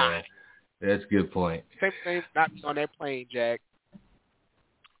a bye. That's a good point. Sami Zayn's not on that plane, Jack.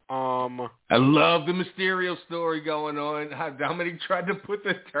 I love the Mysterio story going on. How Dominic tried to put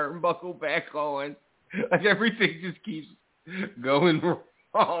the turnbuckle back on. Like everything just keeps going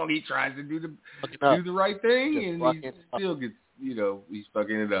wrong. He tries to do the right thing, and he still gets, he's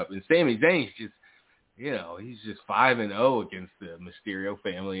fucking it up. And Sami Zayn's just, he's just 5-0 against the Mysterio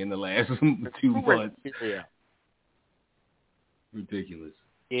family in the last 2 months. Yeah. Ridiculous.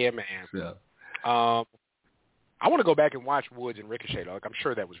 Yeah, man. So. I want to go back and watch Woods and Ricochet. Like, I'm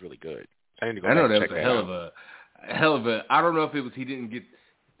sure that was really good. I need to go back know and that check was a hell of a. I don't know if it was he didn't get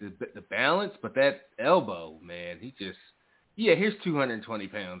the balance, but that elbow, man, he just here's 220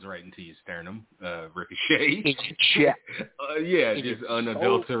 pounds right into your sternum, Ricochet. Yeah, just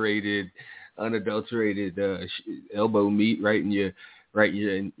unadulterated elbow meat right in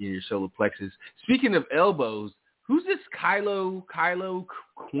your solar plexus. Speaking of elbows, who's this Kylo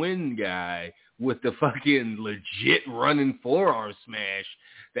Quinn guy with the fucking legit running forearm smash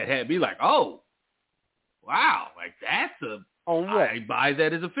that had me like, oh, wow, like that's I buy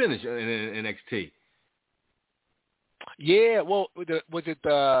that as a finish in NXT. Yeah, well, was it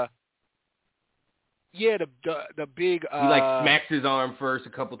the big... he like smacks his arm first a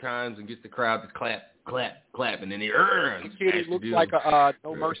couple times and gets the crowd to clap, and then he looks like a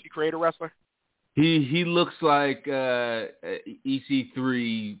No Mercy creator wrestler? He looks like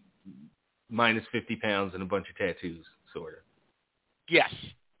EC3 minus 50 pounds and a bunch of tattoos, sort of. Yes,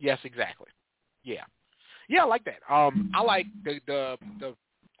 exactly. Yeah, I like that. I like the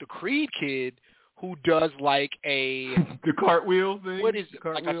Creed kid who does like a the cartwheel thing. What is it?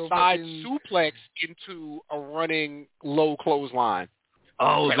 Like a side suplex into a running low clothesline.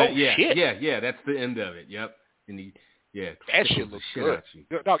 Oh, like, shit. Yeah. That's the end of it. Yep. And that shit looks good.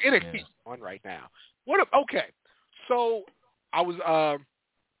 Dog, NXT's on right now. Okay, so I was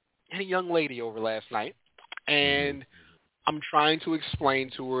and a young lady over last night, and I'm trying to explain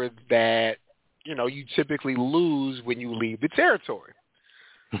to her that, you know, you typically lose when you leave the territory.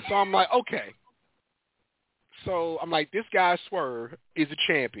 So I'm like, okay. So I'm like, this guy Swerve is a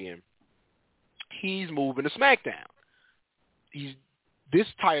champion. He's moving to SmackDown. This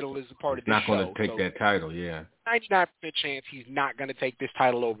title is a part of this show. Not going to take that title, yeah. 99% chance he's not going to take this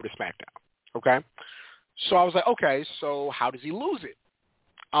title over to SmackDown. Okay? So I was like, okay, so how does he lose it?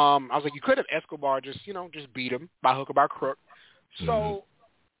 I was like, you could have Escobar just beat him by hook or by crook. So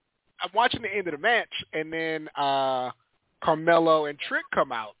I'm watching the end of the match, and then Carmelo and Trick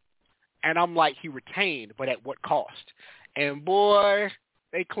come out, and I'm like, he retained, but at what cost? And boy,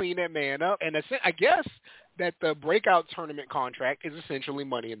 they clean that man up. And I guess that the breakout tournament contract is essentially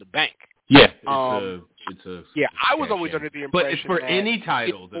Money in the Bank. Yeah, it's a I was always under the impression, but it's for that any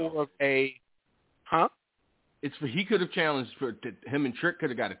title, it's though. more of a, huh? It's for, he could have challenged for him and Trick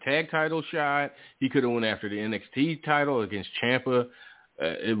could have got a tag title shot. He could have went after the NXT title against Ciampa.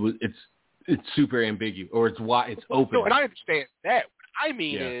 It's super ambiguous, or it's open. No, and I understand that. What I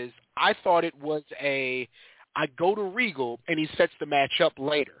mean is, I thought it was I go to Regal and he sets the match up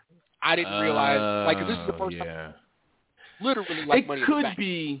later. I didn't realize, this is the first time. Literally, like Money in the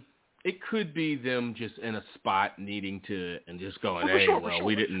Bank. It could be them just in a spot needing to and just going,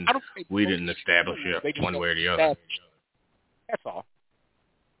 we didn't establish it one way or the other. That's all.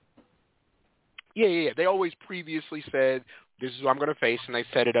 Yeah. They always previously said, this is who I'm going to face, and they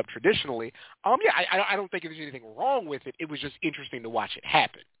set it up traditionally. I don't think there's anything wrong with it. It was just interesting to watch it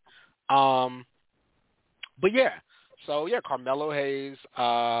happen. But yeah, so yeah, Carmelo Hayes,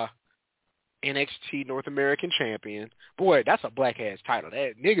 NXT North American Champion. Boy, that's a black-ass title.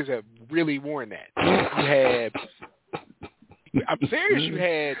 That niggas have really worn that. You had, I'm serious, you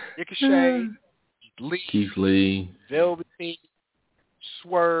had Ricochet, Keith Lee, Velveteen,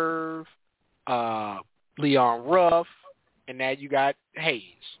 Swerve, Leon Ruff, and now you got Hayes.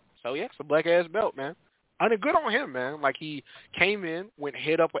 So yeah, it's a black-ass belt, man. And good on him, man. Like, he came in, went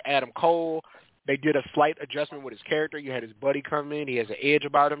head up with Adam Cole. They did a slight adjustment with his character. You had his buddy come in. He has an edge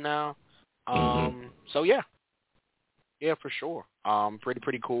about him now. So yeah, for sure.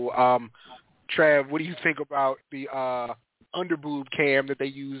 Pretty cool. Trav, what do you think about the underboob cam that they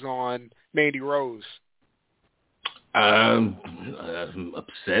use on Mandy Rose? I'm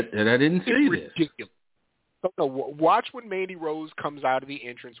upset that I didn't see this. Ridiculous. No, watch when Mandy Rose comes out of the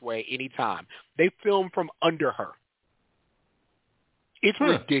entranceway anytime. They film from under her. It's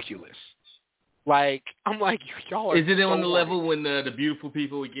ridiculous. Like, I'm like, y'all are. Is it so on the level when the beautiful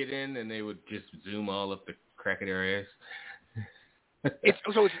people would get in and they would just zoom all up the crack of their ass? It's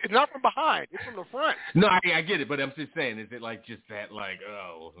not from behind. It's from the front. No, I get it, but I'm just saying, is it like just that, like,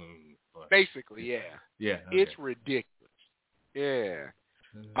 basically, yeah. Yeah. Okay. It's ridiculous. Yeah.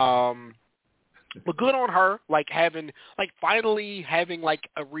 But good on her, finally having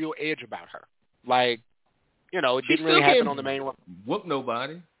a real edge about her. Like, it didn't really happen on the main one. Whoop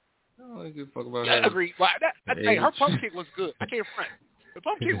nobody. I don't give a fuck about her. I agree. Well, hey, her pump kick looks good. I can't front. The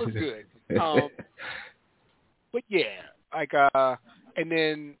pump kick looks good. But yeah, and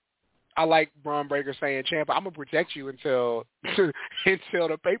then I like Braun Breaker saying, "Champ, I'm gonna protect you until the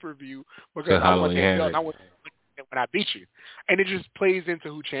pay-per-view because I want that belt. And I want when I beat you." And it just plays into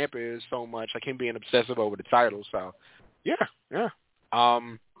who Champ is so much, like him being obsessive over the title. So, yeah.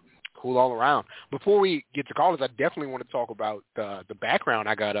 Cool all around. Before we get to callers, I definitely want to talk about the background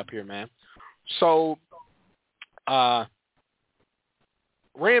I got up here, man. So,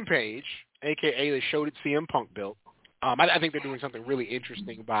 Rampage, a.k.a. they showed it CM Punk built. I think they're doing something really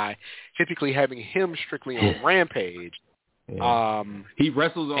interesting by typically having him strictly on Rampage. Yeah. He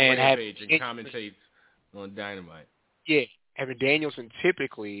wrestles on Rampage and commentates on Dynamite. Yeah, having Danielson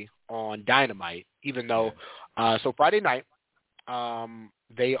typically on Dynamite, even though so Friday night,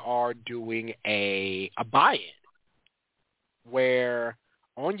 they are doing a buy-in where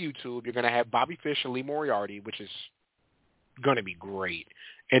on YouTube you're going to have Bobby Fish and Lee Moriarty, which is going to be great,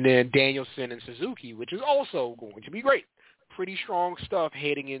 and then Danielson and Suzuki, which is also going to be great. Pretty strong stuff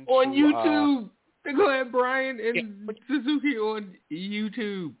heading into on YouTube. They're going to have Brian and Suzuki on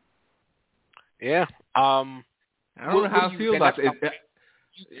YouTube. Yeah. I don't know how I feel about it.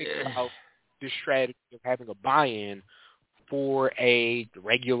 You think about this strategy of having a buy-in for a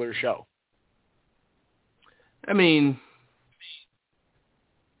regular show? I mean,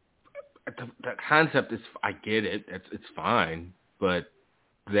 the concept is, I get it. It's fine. But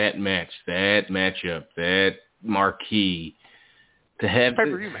that match, that matchup, that marquee, to have,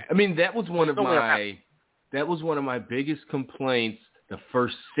 I mean, that was one of my biggest complaints the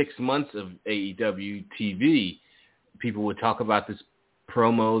first 6 months of AEW TV. People would talk about this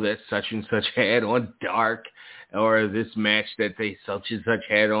promo that such and such had on Dark, or this match that they such and such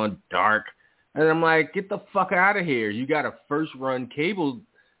had on Dark. And I'm like, get the fuck out of here. You got a first-run cable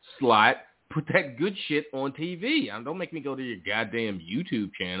slot. Put that good shit on TV. Don't make me go to your goddamn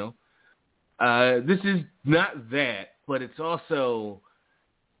YouTube channel. This is not that, but it's also,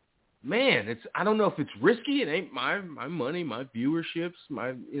 man, I don't know if it's risky. It ain't my money, my viewerships,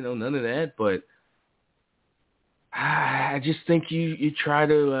 none of that. But I just think you try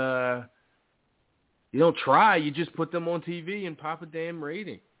to, you don't try. You just put them on TV and pop a damn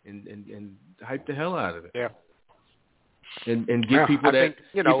rating and hype the hell out of it. Yeah. And give people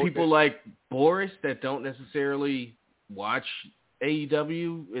give people like Boris that don't necessarily watch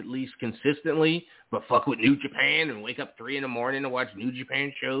AEW at least consistently, but fuck with New Japan and wake up 3 a.m. to watch New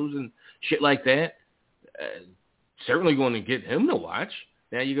Japan shows and shit like that. Certainly going to get him to watch.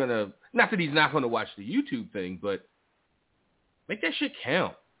 Now you're gonna, not that he's not going to watch the YouTube thing, but make that shit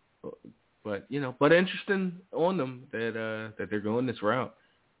count. But but interesting on them that they're going this route.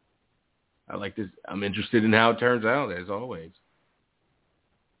 I like this. I'm interested in how it turns out, as always.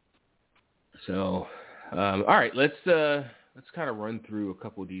 So, all right, let's kind of run through a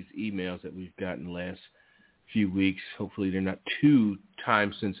couple of these emails that we've gotten the last few weeks. Hopefully, they're not too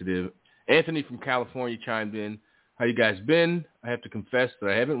time sensitive. Anthony from California chimed in. How you guys been? I have to confess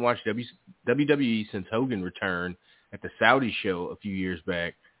that I haven't watched WWE since Hogan returned at the Saudi show a few years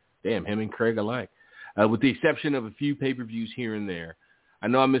back. Damn, him and Craig alike. With the exception of a few pay-per-views here and there. I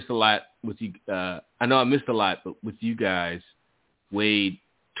know I missed a lot with you. But with you guys, Wade,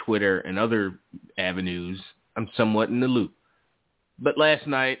 Twitter, and other avenues, I'm somewhat in the loop. But last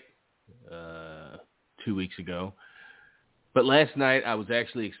night, 2 weeks ago, I was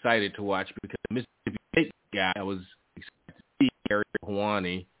actually excited to watch because the Mississippi State guy, I was excited to see Ariel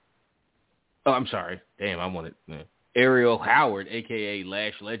Helwani. Oh, I'm sorry. Damn, I wanted Ariel Howard, a.k.a.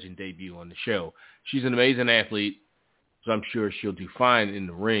 Lash Legend, debut on the show. She's an amazing athlete, so I'm sure she'll do fine in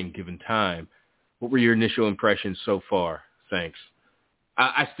the ring given time. What were your initial impressions so far? Thanks.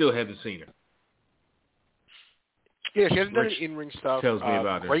 I still haven't seen her. Yeah, she hasn't done any in-ring stuff. Tells me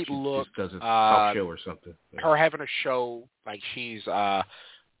about great her. She look. just does a talk show or something. Yeah. Her having a show, like she's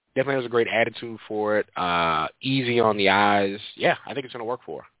definitely has a great attitude for it. Easy on the eyes. Yeah, I think it's going to work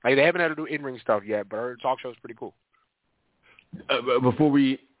for her. Like, they haven't had her do in-ring stuff yet, but her talk show is pretty cool. Before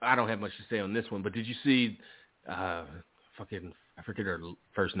I don't have much to say on this one, but did you see, I forget her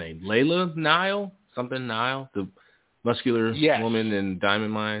first name, Layla Nile? Something Nile? The muscular woman in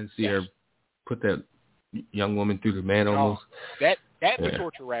Diamond Mine? See her put that young woman through the man almost? That's a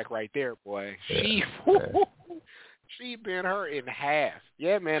torture rack right there, boy. She bent her in half.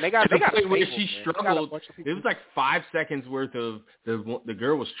 Yeah, man. They got when she struggled. It was like 5 seconds worth of the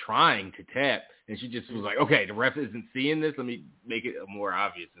girl was trying to tap, and she just was like, okay, the ref isn't seeing this. Let me make it more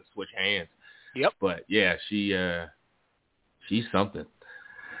obvious and switch hands. Yep. But yeah, she's something.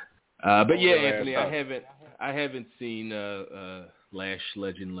 But yeah, Anthony, I haven't seen Lash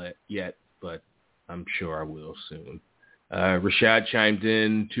Legend yet, but I'm sure I will soon. Rashad chimed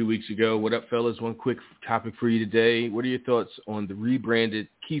in 2 weeks ago. What up, fellas? One quick topic for you today. What are your thoughts on the rebranded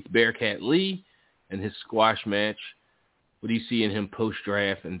Keith Bearcat Lee and his squash match? What do you see in him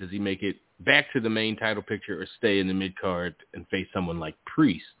post-draft, and does he make it back to the main title picture or stay in the mid-card and face someone like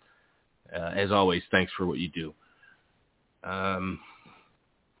Priest? As always, thanks for what you do.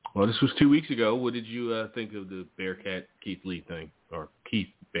 Well, this was 2 weeks ago. What did you think of the Bearcat Keith Lee thing, or Keith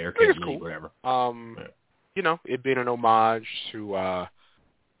Bearcat Lee, cool. whatever? It being an homage to,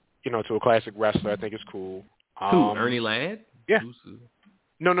 to a classic wrestler, I think is cool. Who, Ernie Ladd? Yeah.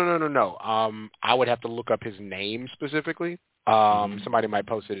 No. I would have to look up his name specifically. Somebody might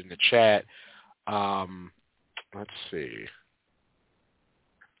post it in the chat. Let's see.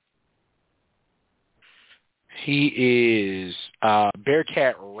 He is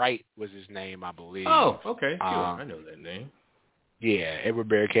Bearcat Wright was his name, I believe. Oh, okay. Sure. I know that name. Yeah, Edward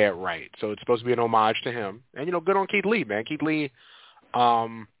Bearcat Wright. So it's supposed to be an homage to him. And, good on Keith Lee, man. Keith Lee,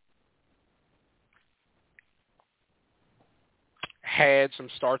 had some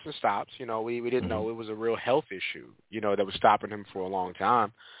starts and stops. We didn't know it was a real health issue, that was stopping him for a long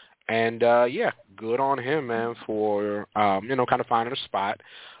time. And, good on him, man, for, kind of finding a spot,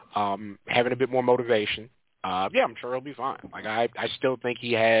 having a bit more motivation. I'm sure he'll be fine. Like, I still think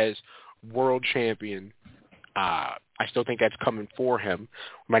he has world champion. I still think that's coming for him.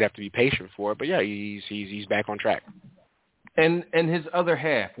 We might have to be patient for it, but yeah, he's back on track. And his other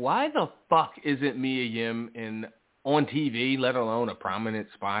half, why the fuck isn't Mia Yim on TV, let alone a prominent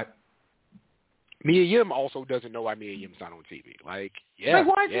spot? Mia Yim also doesn't know why Mia Yim's not on TV. Like,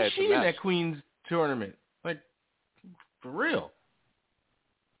 why isn't she in that Queen's tournament? Like, for real.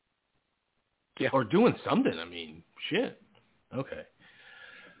 Yeah. Or doing something. I mean, shit. Okay.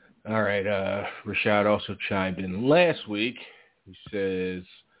 All right. Rashad also chimed in last week. He says,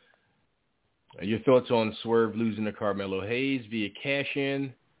 your thoughts on Swerve losing to Carmelo Hayes via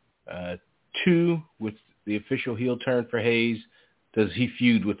cash-in. 2, with the official heel turn for Hayes, does he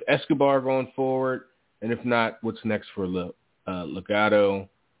feud with Escobar going forward? And if not, what's next for Legado?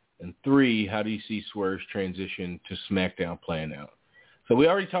 And 3, how do you see Swerve's transition to SmackDown playing out? So we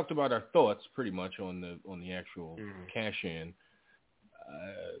already talked about our thoughts pretty much on the actual cash-in.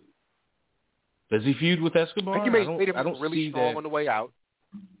 Does he feud with Escobar? I think he made him really strong on the way out.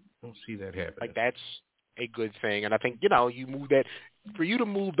 I don't see that happening. Like, that's a good thing. And I think, you move that. For you to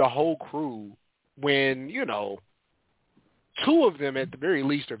move the whole crew when, 2 of them at the very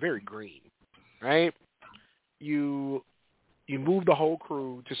least are very green, right? You move the whole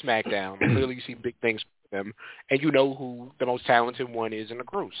crew to SmackDown. Clearly you see big things for them. And you know who the most talented one is in the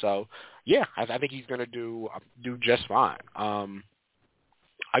crew. So, yeah, I think he's going to do just fine. I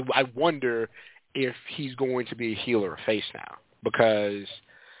wonder if he's going to be a heel or a face now, because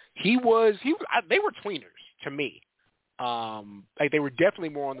they were tweeners to me. Like, they were definitely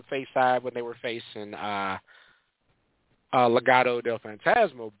more on the face side when they were facing Legado del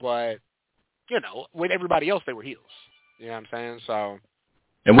Fantasma, but with everybody else they were heels. You know what I'm saying? So.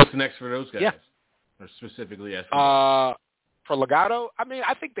 And what's next for those guys? Yeah. Or specifically Escobar? For Legado, I mean,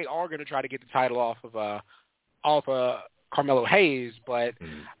 I think they are going to try to get the title off of Carmelo Hayes, but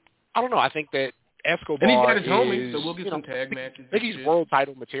I don't know. I think that Escobar and he's got his homies, so we'll get some tag matches. I think he's world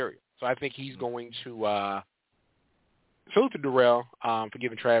title material. So I think he's going to salute to Darrell for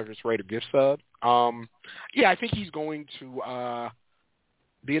giving Travis Raider gift sub. I think he's going to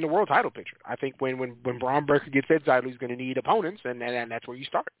be in the world title picture. I think when Braun Breaker gets that title, he's going to need opponents, and that's where you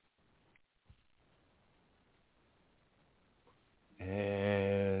start.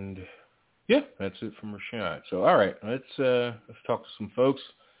 And yeah, that's it from Rashad. So all right, let's talk to some folks.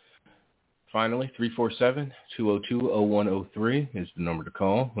 Finally, 347-202-0103 is the number to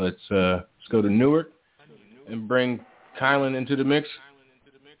call. Let's go to Newark and bring Kylan into the mix.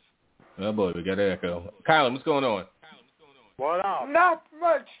 Oh boy, we got an echo. Kylan, what's going on? What up? Not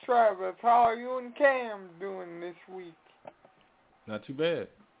much, Travis. How are you and Cam doing this week? Not too bad.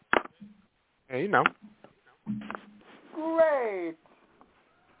 Hey, Great.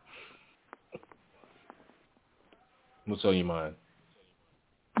 What's on your mind?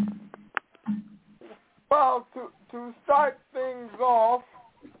 Well, to start things off,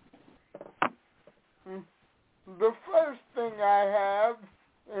 the first thing I have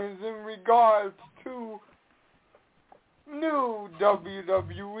is in regards to new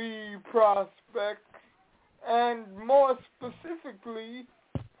WWE prospects, and more specifically,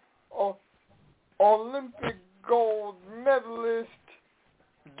 Olympic gold medalist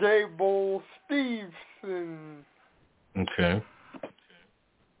Gable Steveson. Okay.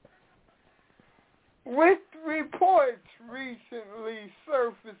 With reports recently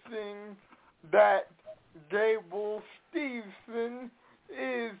surfacing that Gable Steveson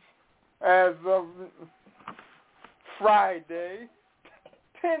is, as of Friday,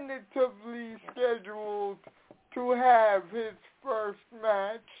 tentatively scheduled to have his first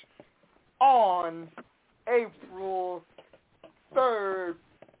match on April 3rd,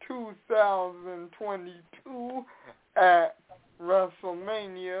 2022 at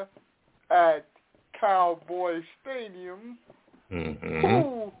WrestleMania at Cowboy Stadium.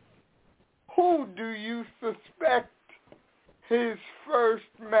 Mm-hmm. Who do you suspect his first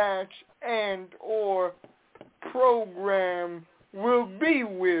match and or program will be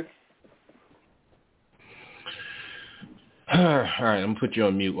with? All right, I'm going to put you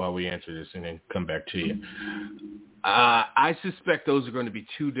on mute while we answer this and then come back to you. I suspect those are going to be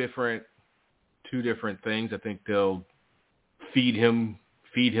two different things. I think they'll feed him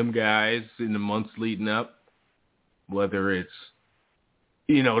guys in the months leading up, whether it's,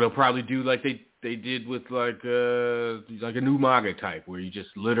 they'll probably do like they did with like a new MAGA type, where you just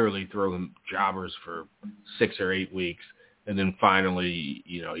literally throw him jobbers for 6 or 8 weeks, and then finally,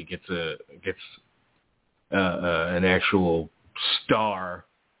 he gets an actual star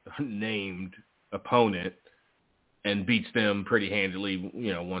named opponent and beats them pretty handily,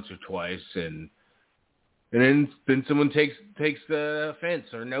 once or twice, and then someone takes the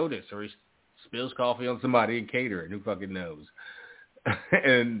offense or notice, or he spills coffee on somebody in catering. Who fucking knows?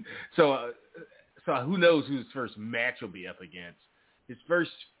 And so who knows who his first match will be up against?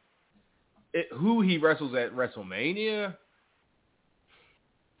 Who he wrestles at WrestleMania?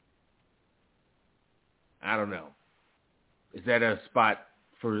 I don't know. Is that a spot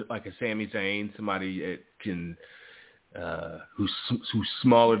for like a Sami Zayn, somebody that can who's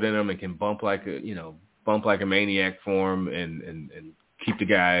smaller than him and can bump like a maniac for him and keep the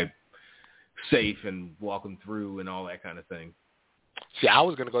guy safe and walk him through and all that kind of thing. See, I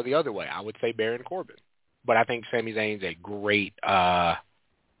was going to go the other way. I would say Baron Corbin, but I think Sami Zayn's a great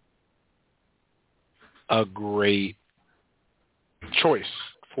choice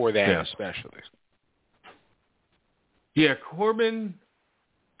for that, especially. Yeah, Corbin,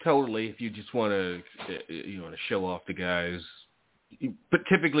 totally. If you just want to, to show off the guys, but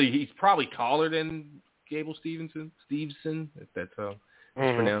typically he's probably taller than Gable Stevenson, if that's how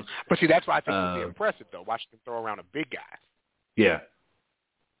it's pronounced. But see, that's why I think it would be impressive, though. Watch him throw around a big guy. Yeah.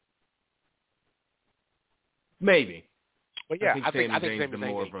 Maybe. But yeah, I think Sami Zayn's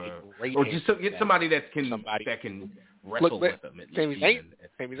more of great. Or just get somebody that can wrestle with him. Sami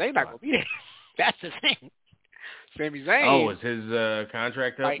Zayn not going to be there. That's the thing. Sami Zayn. Oh, is his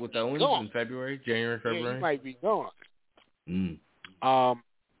contract up with Owens in January, February? Yeah, he might be gone.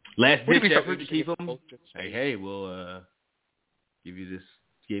 Last ditch effort to keep him. Hey, we'll give you this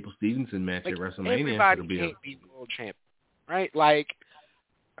Gable Stevenson match at WrestleMania. Everybody can't be world champion, right? Like,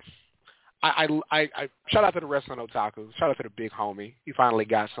 I shout out to the Wrestling Otaku. Shout out to the big homie. He finally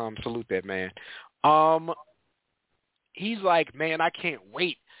got some. Salute that man. He's like, man, I can't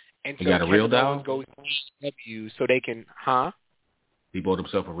wait until he got a real doll? Goes to AEW so they can, He bought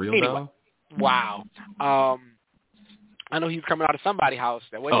himself a real doll? Wow. I know he's coming out of somebody's house.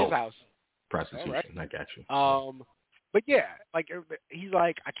 That was his house. Prostitution. Right. I got you. But yeah, like he's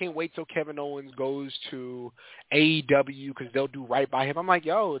like, I can't wait till Kevin Owens goes to AEW because they'll do right by him. I'm like,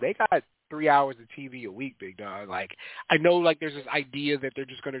 yo, they got 3 hours of TV a week, big dog. Like, I know like there's this idea that they're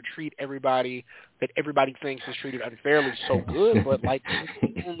just going to treat everybody that everybody thinks is treated unfairly so good, but like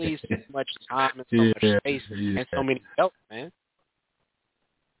there's only so much time and so much space and so many belts, man.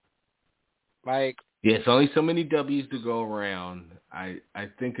 Like, yeah, it's only so many W's to go around. I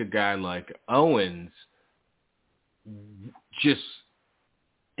think a guy like Owens, just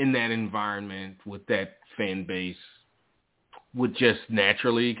in that environment with that fan base, would just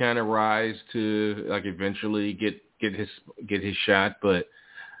naturally kind of rise to like eventually get his shot. But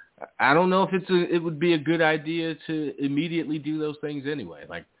I don't know if it would be a good idea to immediately do those things anyway.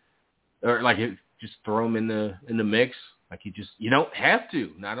 Just throw him in the mix. Like you don't have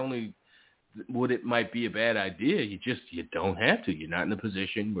to. Not only would it might be a bad idea, you don't have to. You're not in a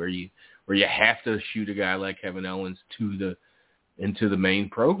position where you have to shoot a guy like Kevin Owens into the main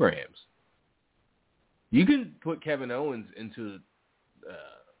programs. You can put Kevin Owens into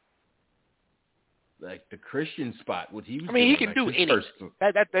like the Christian spot. What he was doing, he can do anything.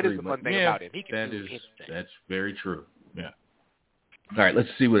 That is the fun thing about him. He can do anything. That's very true. Yeah. All right, let's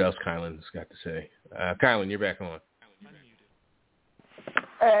see what else Kylan's got to say. Kylan, you're back on.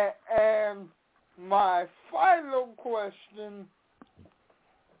 And my final question: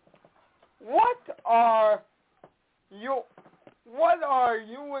 What are you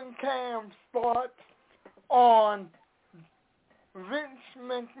and Cam's thoughts on Vince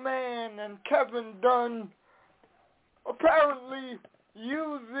McMahon and Kevin Dunn apparently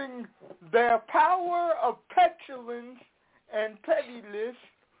using their power of petulance and pettiness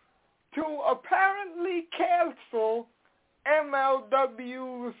to apparently cancel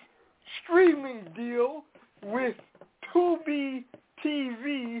MLW's streaming deal with Tubi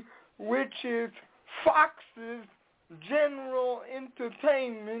TV, which is Fox's general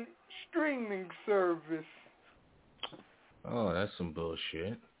entertainment streaming service? Oh, that's some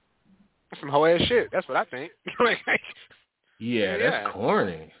bullshit. That's some whole ass shit. That's what I think. Yeah, that's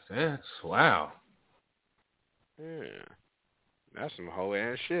corny. That's wow. Yeah, that's some whole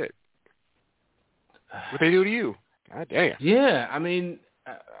ass shit. What they do to you? God damn. Yeah, I mean,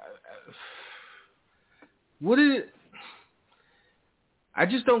 what is it? I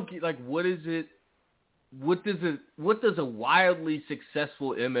just don't get, like, what is it? What does a wildly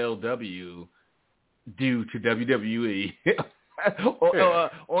successful MLW do to WWE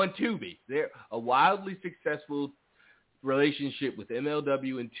on Tubi? They're a wildly successful relationship with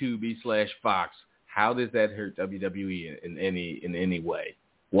MLW and Tubi / Fox. How does that hurt WWE in any way?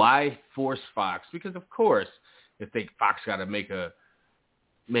 Why force Fox? Because of course, if Fox got to make a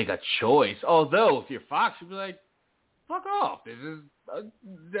choice. Although if you're Fox, you'd be like, fuck off.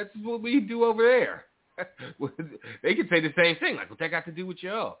 That's what we do over there. They could say the same thing. Like, what that got to do with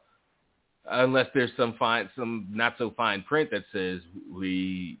y'all? Unless there's some not so fine print that says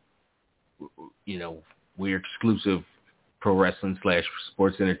we're exclusive pro wrestling /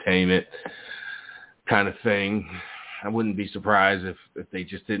 sports entertainment kind of thing. I wouldn't be surprised if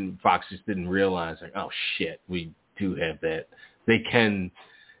Fox just didn't realize, like, oh shit, we do have that. They can,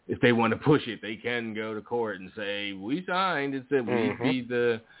 if they want to push it, they can go to court and say, we signed and said we be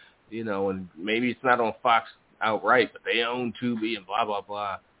the, and maybe it's not on Fox outright, but they own Tubi and blah, blah,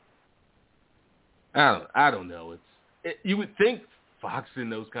 blah. I don't know. You would think Fox and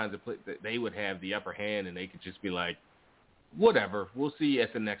those kinds of places, that they would have the upper hand and they could just be like, whatever, we'll see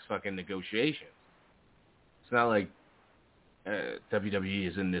at the next fucking negotiation. It's not like WWE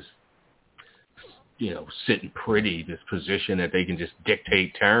is in this, sitting pretty, this position that they can just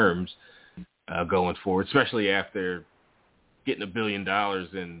dictate terms going forward, especially after getting $1 billion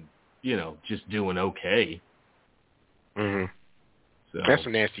and, just doing okay. Mm-hmm. So, that's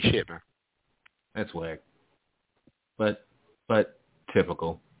some nasty shit, man. That's whack. But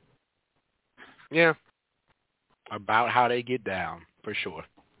typical. Yeah. About how they get down, for sure.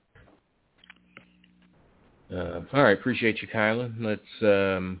 All right, appreciate you, Kylan.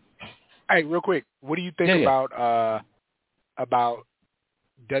 Let's... Hey, real quick, what do you think about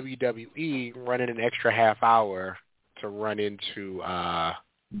WWE running an extra half hour to run into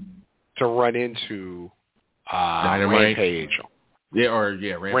Rampage?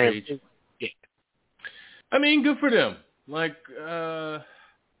 Rampage. Yeah. I mean, good for them. Like,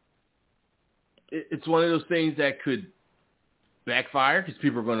 it's one of those things that could backfire because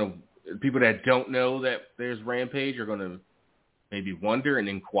people that don't know that there's Rampage are going to maybe wonder and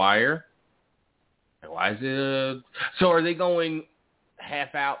inquire. Why is it? So are they going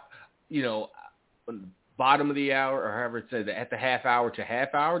half out, bottom of the hour, or however it says, at the half hour to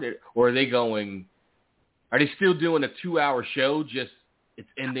half hour? Or are they still doing a 2-hour show, just it's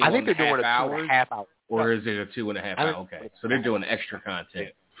ending I think on they're doing a 2.5 hour. Or is it a 2.5 hour? Okay. So they're doing extra content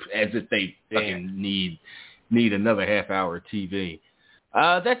as if they fucking need another half hour of TV.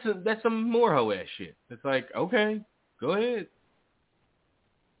 That's some more hoe ass shit. It's like, okay, go ahead.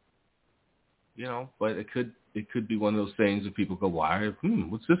 But it could be one of those things that people go, why?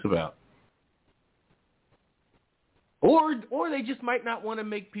 What's this about? Or they just might not want to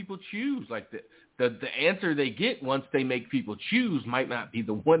make people choose. Like the answer they get once they make people choose might not be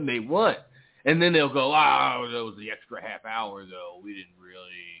the one they want. And then they'll go, that was the extra half hour though. We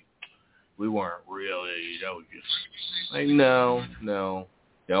weren't really, that was just like, no.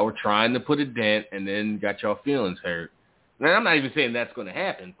 Y'all were trying to put a dent and then got y'all feelings hurt. And I'm not even saying that's going to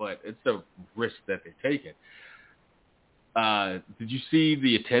happen, but it's a risk that they're taking. Did you see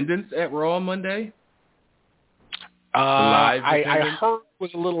the attendance at Raw Monday? I heard it was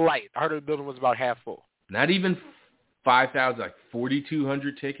a little light. I heard the building was about half full. Not even 5,000, like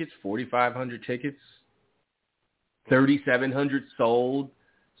 4,200 tickets, 4,500 tickets, 3,700 sold,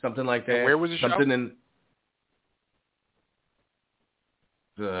 something like that. And where was the show? Something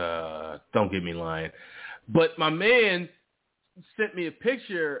don't get me lying. But my man sent me a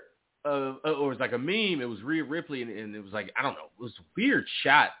picture of, or it was like a meme. It was Rhea Ripley, and it was like, I don't know, it was a weird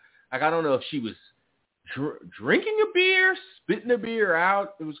shot. Like, I don't know if she was drinking a beer, spitting a beer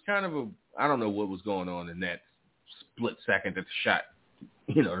out. It was kind of I don't know what was going on in that split second that the shot,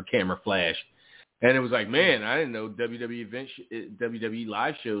 the camera flashed. And it was like, man, I didn't know WWE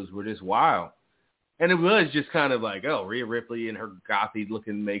live shows were this wild. And it was just kind of like, Rhea Ripley and her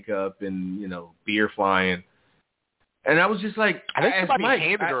gothy-looking makeup and, beer flying. And I was just like, I think somebody Mike,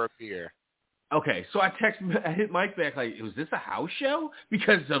 handed her a beer. Okay, so I hit Mike back like, was this a house show?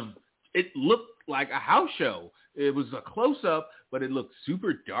 Because it looked like a house show. It was a close-up, but it looked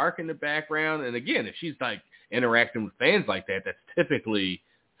super dark in the background. And again, if she's like interacting with fans like that, that's typically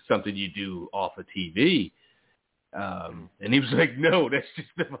something you do off of TV. And he was like, no, that's just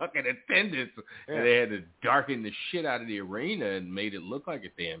the fucking attendance. Yeah. And they had to darken the shit out of the arena and made it look like a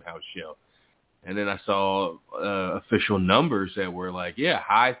damn house show. And then I saw official numbers that were like,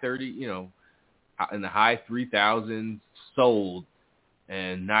 high 30, in the high 3,000 sold,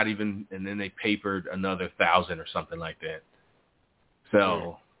 and and then they papered another 1,000 or something like that.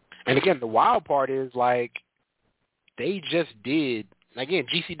 So, and again, the wild part is like they just did. Again,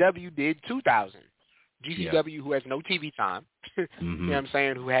 GCW did 2,000. GCW, who has no TV time, you know what I'm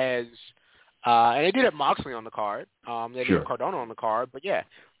saying, who has, and they did have Moxley on the card. They did have Cardona on the card, but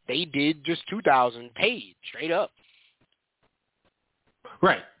they did just 2,000 paid straight up.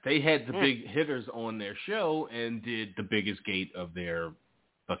 Right. They had the big hitters on their show and did the biggest gate of their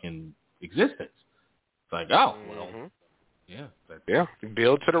fucking existence. It's like,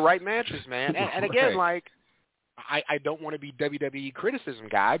 build to the right matches, man. And again, like, I don't want to be WWE criticism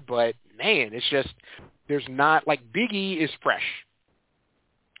guy, but man, it's just there's not like Big E is fresh.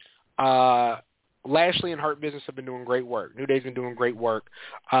 Lashley and Hurt Business have been doing great work. New Day's been doing great work.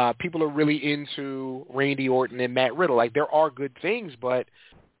 People are really into Randy Orton and Matt Riddle. Like, there are good things, but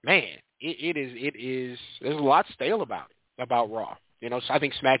man, it is there's a lot stale about Raw So I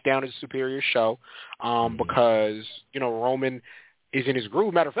think SmackDown is a superior show because, Roman is in his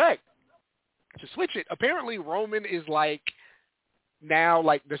groove. Matter of fact, to switch it, apparently Roman is now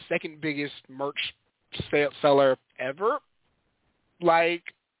the second biggest merch seller ever. Really?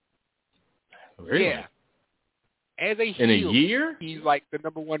 Yeah. As a heel, in a year, he's the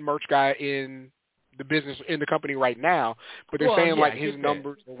number one merch guy in the business, in the company right now. But they're saying his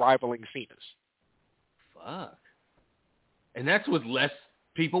numbers are rivaling Cena's. Fuck. And that's with less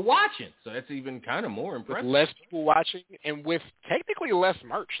people watching, so that's even kind of more impressive. With less people watching and with technically less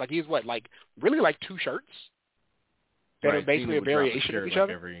merch. He's really 2 shirts that are basically a variation of each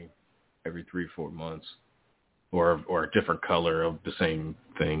other? Every 3-4 months. Or a different color of the same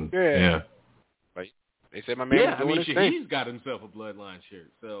thing. Yeah. They said my man was doing his thing. He's got himself a Bloodline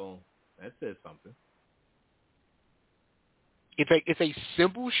shirt, so that says something. It's a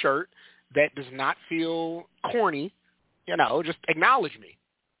simple shirt that does not feel corny. Just acknowledge me.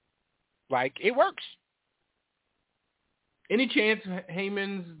 It works. Any chance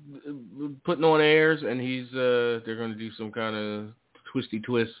Heyman's putting on airs and he's they're going to do some kind of twisty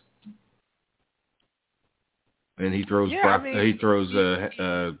twist, and he throws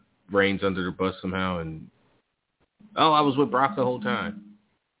Reigns under the bus somehow, and I was with Brock the whole time.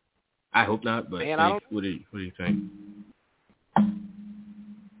 I hope not, but what do you think?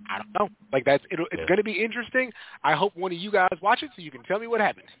 I don't know. It's going to be interesting. I hope one of you guys watch it so you can tell me what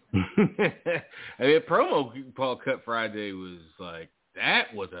happened. A promo Paul cut Friday was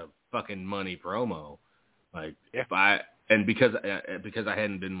that was a fucking money promo. Because I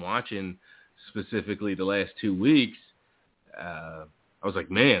hadn't been watching specifically the last 2 weeks, I was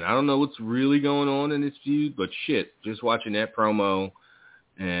like, man, I don't know what's really going on in this feud, but shit, just watching that promo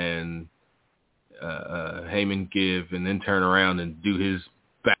and Heyman give and then turn around and do his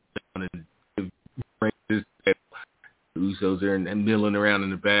back down and bring his Usos there and milling around in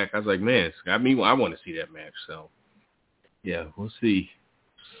the back. I was like, man, I want to see that match. So, yeah, we'll see.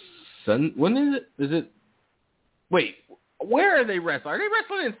 When is it? Is it? Wait, where are they wrestling? Are they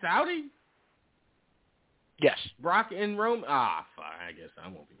wrestling in Saudi? Yes. Brock and Rome? Fuck, I guess I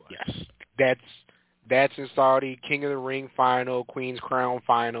won't be watching. Yes. That's in Saudi. King of the Ring final, Queen's Crown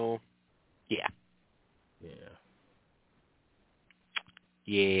final. Yeah.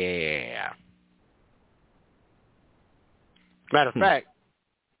 Matter of fact,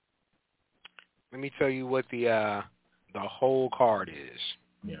 let me tell you what the whole card is.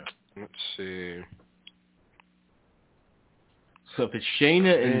 Yeah. Let's see. So if it's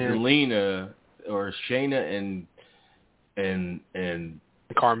Shayna and Zelina, or Shayna and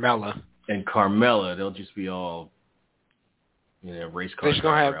Carmella. And Carmella, they'll just be all, race car. They're just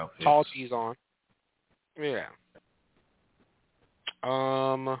gonna have tall tees on. Yeah.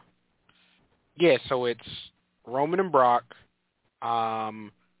 Yeah. So it's Roman and Brock,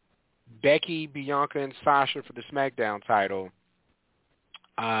 Becky, Bianca, and Sasha for the SmackDown title.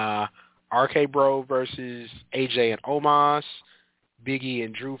 RK Bro versus AJ and Omos. Big E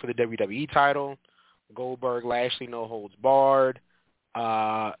and Drew for the WWE title. Goldberg, Lashley, No Holds Barred.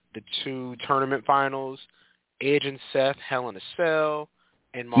 The 2 tournament finals. Edge and Seth, Hell in a Cell.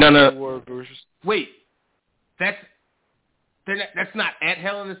 And Mansoor versus... Wait. That's not at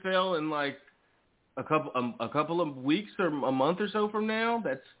Hell in a Cell in a couple of weeks or a month or so from now?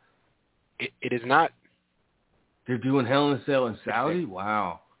 It is not. They're doing Hell in a Cell in Saudi?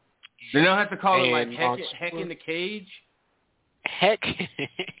 Wow. They don't have to call it Heck in the Cage? Heck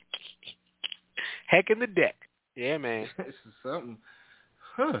in the deck. Yeah, man. This is something.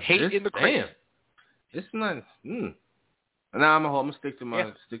 Huh. Hate in the crate. Damn. It's not. I'm gonna stick to my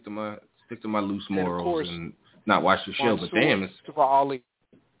loose morals and not watch the show. But damn, it's for Ali.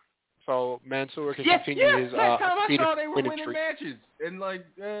 So Mansoor can continue his last time I saw they were winning matches and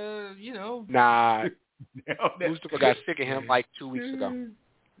Nah, Mustafa got sick of him 2 weeks ago.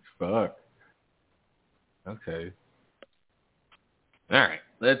 Fuck. Okay. All right,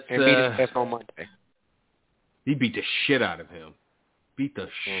 let's. And beat his ass on Monday. He beat the shit out of him.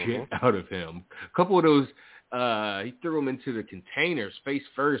 Shit out of him. A couple of those, he threw him into the containers face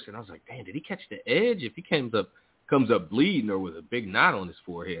first, and I was like, damn, did he catch the edge? If he comes up bleeding or with a big knot on his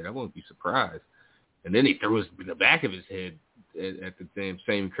forehead, I wouldn't be surprised. And then he threw the back of his head at the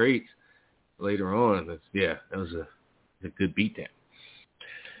same crates later on. That was a good beatdown.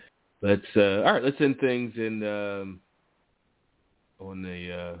 All right, let's end things in. On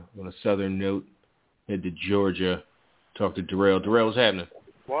a southern note, head to Georgia, talk to Darrell. Darrell, what's happening?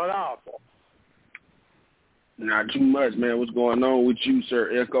 What up? Not too much, man. What's going on with you,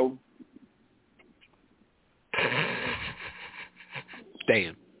 Sir Echo?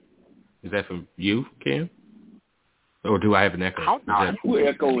 Damn. Is that from you, Cam? Or do I have an echo? We're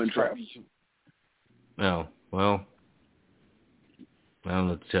echoing Travis. Oh, well, I don't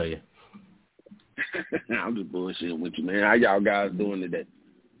know what to tell you. I'm just bullshitting with you, man. How y'all guys doing today?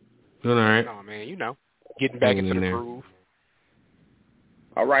 Doing all right. Oh, man, getting back into the groove.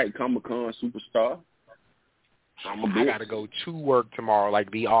 All right, Comic-Con superstar. I got to go to work tomorrow, like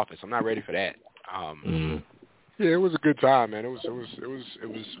the office. I'm not ready for that. Yeah, it was a good time, man. It was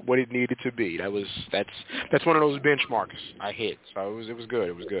what it needed to be. That's one of those benchmarks I hit. So it was good.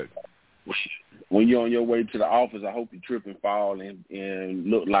 It was good. When you're on your way to the office, I hope you trip and fall and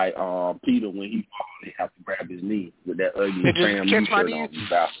look like Peter when he falls and have to grab his knee with that ugly Sam shirt on. You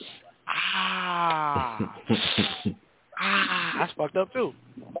bastard. That's fucked up too.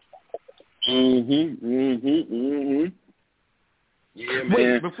 Yeah, man.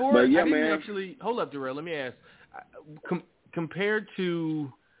 Wait, before I didn't man. actually hold up, Darrell. Let me ask. Compared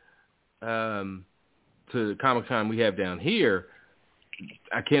to the Comic-Con we have down here,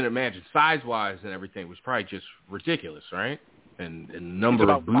 I can't imagine size-wise and everything was probably just ridiculous, right? And number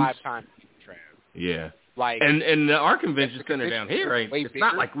it's of booths. 5 times, Trav. Yeah. Like, and our convention center down here it's bigger.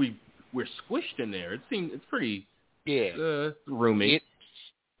 not like we're squished in there. It's pretty roomy.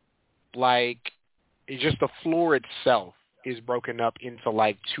 It's just the floor itself is broken up into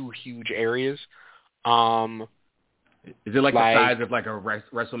like 2 huge areas. Is it like the size of like a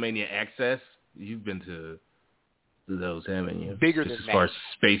WrestleMania Access? You've been to those, haven't you? Bigger just than as far as that.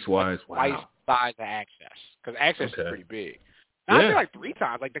 space-wise. Wow. Twice the size of Access. Because Access is pretty big. Now, I feel like 3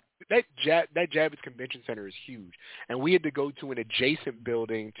 times. Like that Javits Convention Center is huge. And we had to go to an adjacent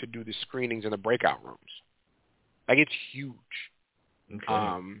building to do the screenings in the breakout rooms. Like, it's huge.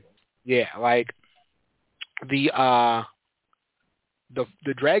 Okay. Yeah, like the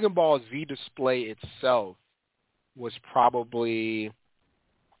Dragon Ball Z display itself was probably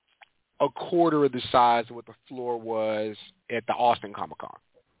a quarter of the size of what the floor was at the Austin Comic-Con.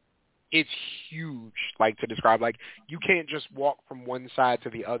 It's huge, like, to describe. Like, you can't just walk from one side to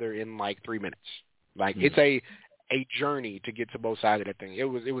the other in, like, 3 minutes. Like, it's a journey to get to both sides of that thing. It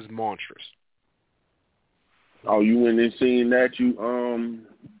was monstrous. Oh, you went and seen that, you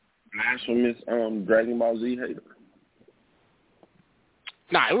blasphemous Dragon Ball Z hater?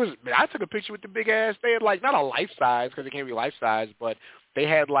 Nah, I took a picture with the big ass. They had, like, not a life size, because it can't be life size, but they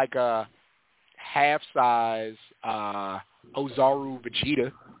had, like, a half size Ozaru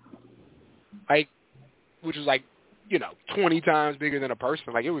Vegeta, like, which was, like, 20 times bigger than a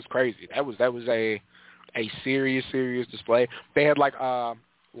person. Like, it was crazy. That was a serious display. They had, like,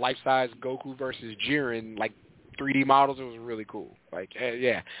 life size Goku versus Jiren, like, 3D models. It was really cool. Like,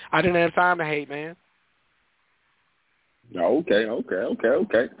 yeah, I didn't have time to hate, man. Okay.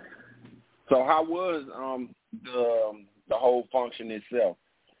 So how was the whole function itself?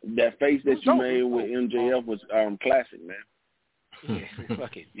 That face that you made with MJF was classic, man. Yeah,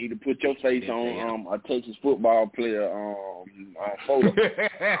 fuck it. Need to put your face on a Texas football player photo.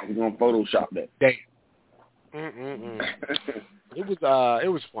 We're gonna Photoshop that. Damn. It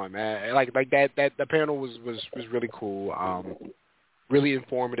was fun, man. Like that the panel was really cool. Really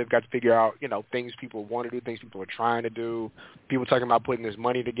informative. Got to figure out, things people want to do, things people are trying to do. People talking about putting this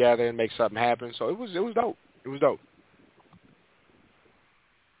money together and make something happen. So it was dope. It was dope.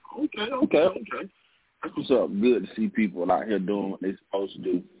 Okay. That's what's up. Good to see people out here doing what they're supposed to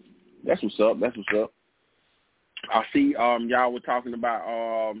do. That's what's up. I see y'all were talking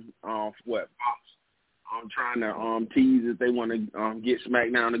about what Fox trying to tease if they want to get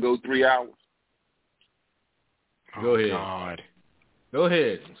SmackDown to go 3 hours. Go ahead. God. Go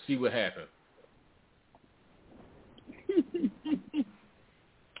ahead and see what happens.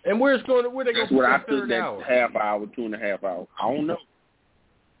 And where they going to put that third hour? Half hour, 2.5 hours. I don't know.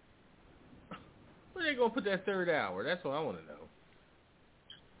 Where they going to put that third hour? That's what I want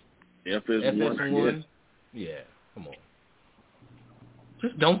to know. FS1? Yeah, come on.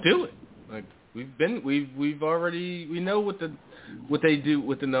 Just don't do it. Like we know what they do,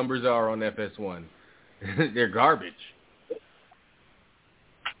 what the numbers are on FS1. They're garbage.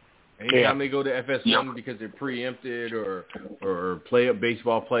 Anytime they go to FS1 because they're preempted or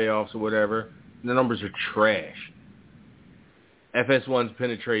baseball playoffs or whatever, the numbers are trash. FS1's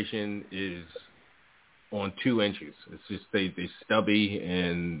penetration is on 2 inches. It's just they stubby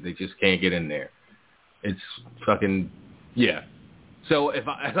and they just can't get in there. It's fucking So if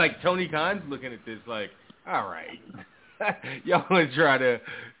I like Tony Khan's looking at this like, all right, y'all want to try to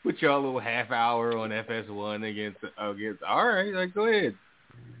put y'all little half hour on FS1 against all right, like go ahead.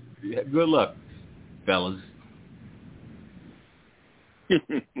 Good luck, fellas.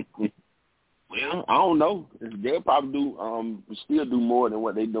 Well, I don't know. They'll probably still do more than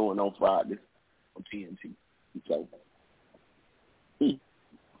what they're doing on Friday on TNT. So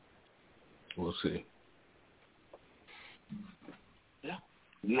We'll see. Yeah,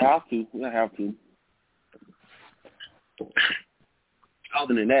 you have to. You have to.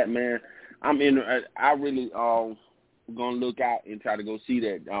 Other than that, man, I really gonna look out and try to go see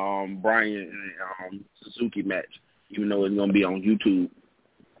that Bryan and Suzuki match, even though it's gonna be on YouTube.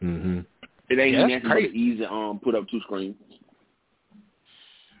 Mm-hmm. It ain't nothing but easy put up 2 screens.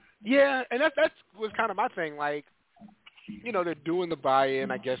 Yeah, and that was kind of my thing. Like, you know, they're doing the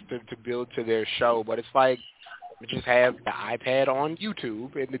buy-in, I guess, to build to their show, but it's like just have the iPad on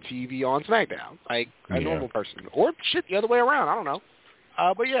YouTube and the TV on SmackDown, like a normal person, or shit the other way around. I don't know.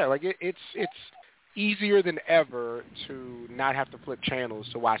 But yeah, like it's easier than ever to not have to flip channels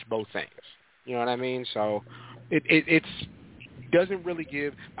to watch both things. You know what I mean? So it's doesn't really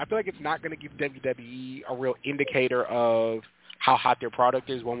give. I feel like it's not going to give WWE a real indicator of how hot their product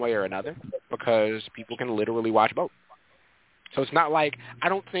is one way or another, because people can literally watch both. So it's not like, I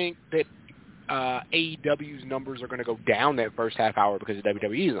don't think that AEW's numbers are going to go down that first half hour because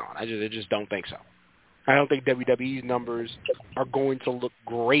WWE's on. I just don't think so. I don't think WWE's numbers are going to look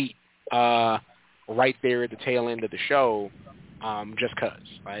great right there at the tail end of the show, just because.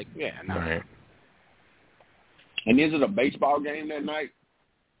 Like, yeah, no. Right. And is it a baseball game that night?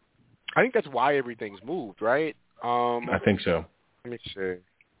 I think that's why everything's moved, right? I think so. Let me see.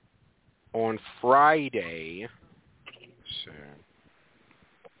 On Friday,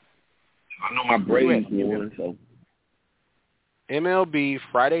 I know my Braves won, so. MLB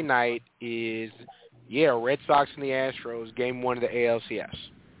Friday night is, Red Sox and the Astros, game 1 of the ALCS.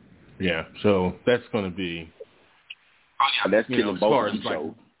 Yeah, so that's going to be. Oh, yeah, that's killing both of them. Like,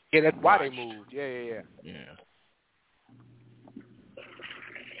 yeah, that's why they moved. Yeah.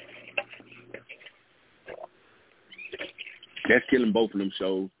 That's killing both of them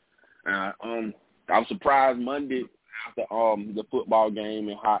shows. I was surprised Monday after the football game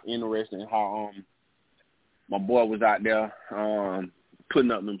and how interesting how my boy was out there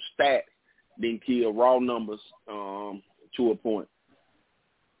putting up them stats, didn't kill raw numbers to a point.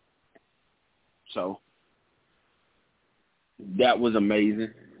 So that was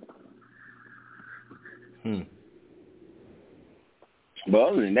amazing. But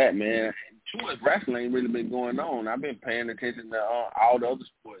other than that, man, too much wrestling ain't really been going on. I've been paying attention to all the other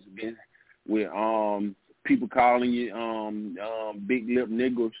sports. Been with people calling you big lip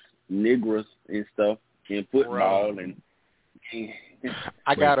niggers and stuff in football and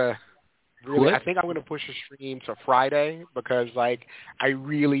I gotta really. I think I'm gonna push the stream to Friday because like I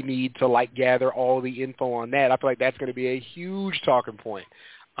really need to like gather all the info on that. I feel like that's gonna be a huge talking point.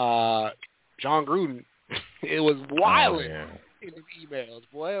 John Gruden, it was wild. In the emails,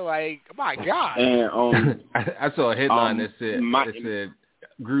 boy, like, my God. And I saw a headline that said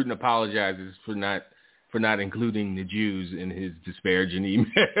Gruden apologizes for not including the Jews in his disparaging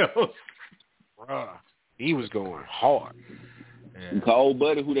emails. Bruh, he was going hard. Old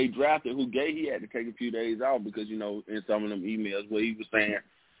buddy who they drafted, who gay, he had to take a few days off because, you know, in some of them emails where he was saying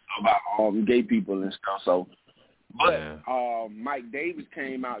about gay people and stuff. So, but Mike Davis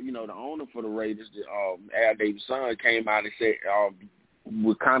came out, you know, the owner for the Raiders, Al Davis' son, came out and said,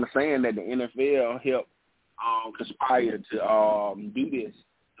 was kind of saying that the NFL helped conspire to do this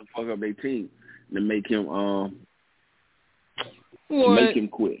to fuck up their team and to make him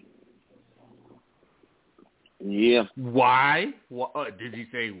quit. Yeah. Why? Did he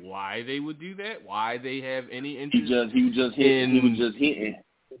say why they would do that? Why they have any interest? He was just hitting.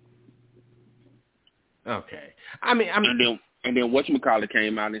 Okay. I mean, and then whatchamacallit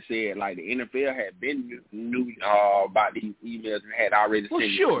came out and said like the NFL had been knew about these emails and had already sent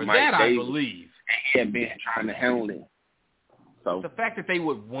it to Mike that Davis, I believe. And he had been trying to handle it. So the fact that they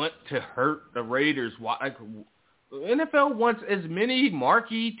would want to hurt the Raiders, like NFL wants as many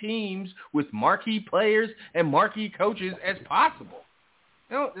marquee teams with marquee players and marquee coaches as possible.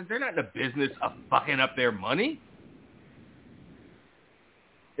 They're not in the business of fucking up their money.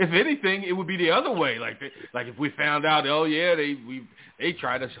 If anything, it would be the other way. Like if we found out, they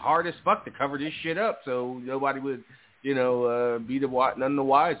tried as hard as fuck to cover this shit up, so nobody would, be none the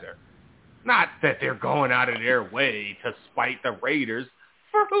wiser. Not that they're going out of their way to spite the Raiders.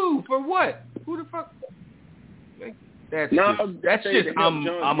 For who? For what? Who the fuck? That's just I'm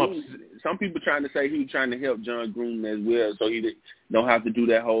upset. Some people trying to say he was trying to help John Gruden as well, so he don't have to do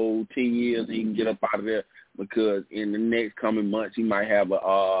that whole 10 years and he can get up out of there. Because in the next coming months, he might have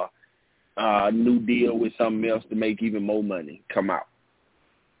a new deal with something else to make even more money come out.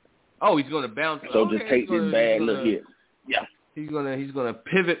 Oh, he's going to bounce. So just take this bad little hit. Yeah. He's gonna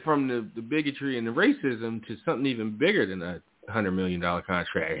pivot from the bigotry and the racism to something even bigger than a $100 million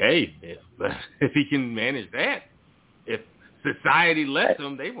contract. Hey, if he can manage that, if society lets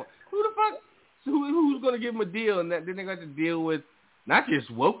them. They want who the fuck? Who's going to give them a deal? And then they got to deal with not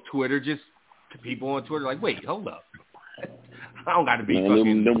just woke Twitter, just people on Twitter like, wait, hold up. I don't got to be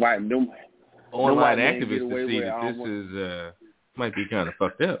fucking online activist to see that this is might be kind of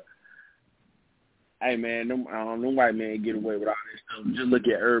fucked up. Hey man, them white men get away with all this stuff. Just look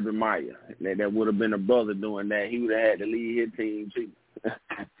at Urban Meyer. That would have been a brother doing that. He would have had to lead his team too.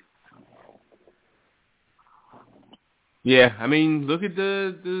 Yeah, I mean, look at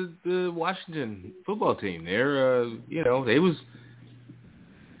the Washington football team. They're they was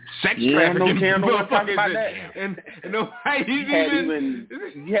sex trafficking. And nobody even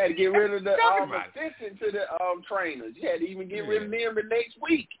you had to get rid of the assistant to the trainers. You had to even get rid of them the next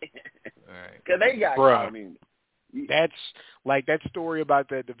week. Because they got caught in it. That's like that story about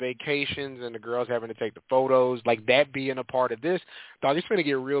the vacations and the girls having to take the photos, like that being a part of this. Dog, it's going to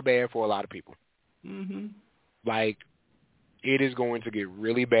get real bad for a lot of people. Mm-hmm. Like, it is going to get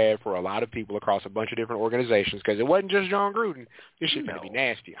really bad for a lot of people across a bunch of different organizations because it wasn't just John Gruden. This shit going to be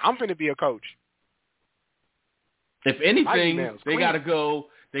nasty. I'm going to be a coach. If anything, they got to go.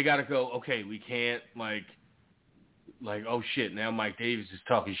 Okay, we can't like, oh shit, now Mike Davis is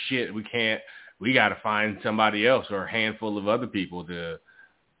talking shit. We got to find somebody else or a handful of other people to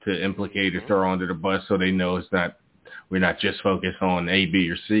implicate or throw under the bus so they know we're not just focused on A, B,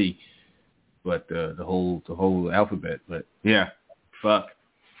 or C, but the whole alphabet. But yeah, fuck.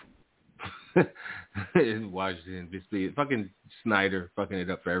 Washington, fucking Snyder fucking it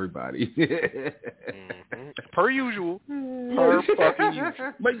up for everybody. Per usual. Per fucking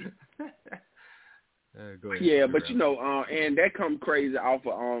usual. But go ahead, yeah, but and that come crazy off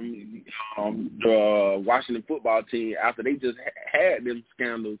of the Washington football team after they just had them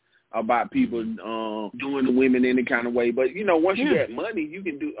scandals about people doing the women any kind of way. But once you get money, you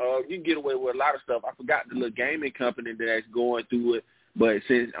can do you can get away with a lot of stuff. I forgot the little gaming company that's going through it, but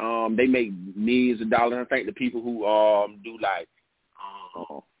since they make millions of dollars, I think the people who do like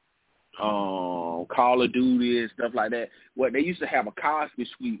Call of Duty and stuff like that. What they used to have a Cosby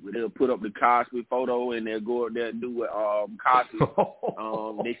suite where they'll put up the Cosby photo and they'll go up there and do what Cosby.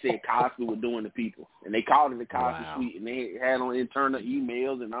 They said Cosby was doing to people, and they called it the Cosby suite, and they had on internal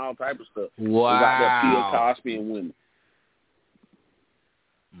emails and all type of stuff. Wow. They got there Bill Cosby and women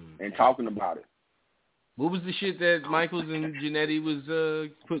and talking about it. What was the shit that Michaels and Jannetty was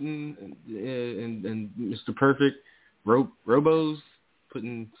putting and Mr. Perfect Robos?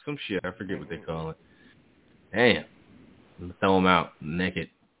 Putting some shit, I forget what they call it. Damn. Throw them out naked.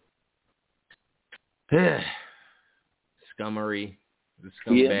 Scummery. The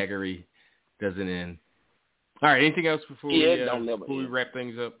scumbaggery doesn't end. All right, anything else before we wrap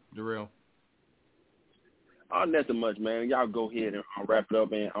things up, Darrell? Nothing much, man. Y'all go ahead and wrap it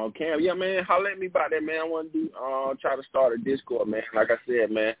up. And Cam, yeah, man, holler at me about that, man. I want to try to start a Discord, man. Like I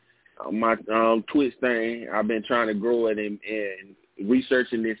said, man, my Twitch thing, I've been trying to grow it and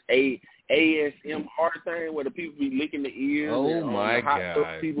researching this ASMR thing where the people be licking the ears. Oh my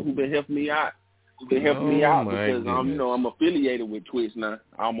God! People who've been helping me out, because I'm affiliated with Twitch now,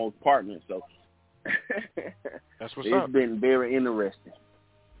 almost partnered. So that's what's up. It's been very interesting.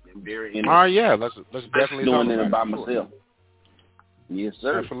 Oh yeah, let's definitely doing it by myself. Yes,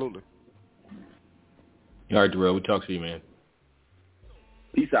 sir. Absolutely. All right, Darrell, we talk to you, man.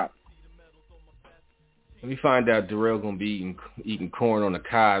 Peace out. Let me find out Darrell gonna be eating corn on the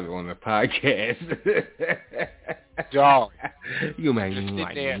cob on the podcast. Dog. You man, just sit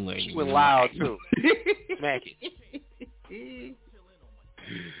there. He went loud too. Smack it.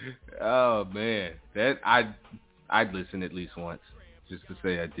 Oh man, that I'd listen at least once just to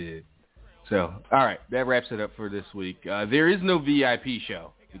say I did. So, all right, that wraps it up for this week. There is no VIP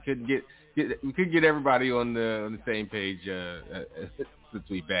show. We couldn't get everybody on the same page since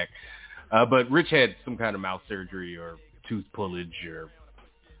we back. But Rich had some kind of mouth surgery or tooth pullage, or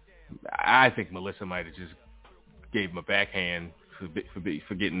I think Melissa might have just gave him a backhand for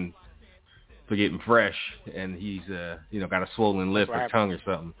getting fresh, and he's got a swollen lip or tongue or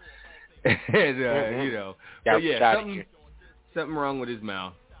something. And but yeah, something wrong with his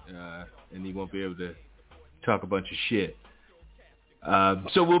mouth, and he won't be able to talk a bunch of shit.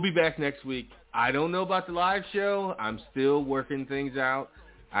 So we'll be back next week. I don't know about the live show. I'm still working things out.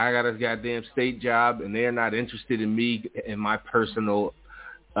 I got a goddamn state job, and they're not interested in me in my personalized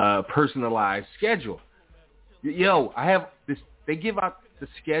schedule. Yo, I have this. They give out the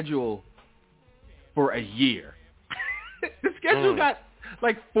schedule for a year. The schedule got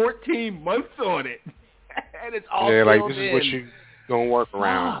like 14 months on it, and it's all like this is what you gonna work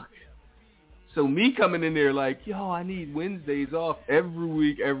around. So me coming in there like, yo, I need Wednesdays off every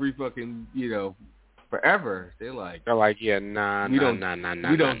week, every fucking forever. They're like, yeah, nah. We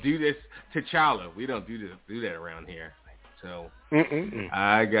don't do this. T'Challa, we don't do that around here. So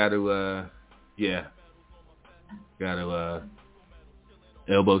I got to,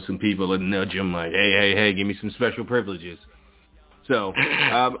 elbow some people and nudge them like, hey, give me some special privileges. So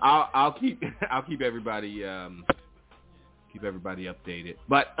I'll keep everybody updated.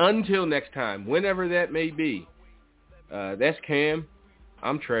 But until next time, whenever that may be, that's Cam.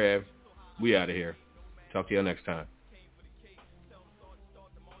 I'm Trav. We out of here. Talk to y'all next time.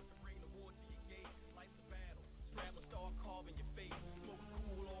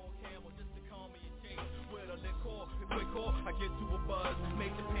 I get to a buzz,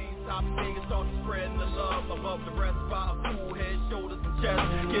 make the pain stop, niggas start spreading the love above the rest by a cool head, shoulders, and chest.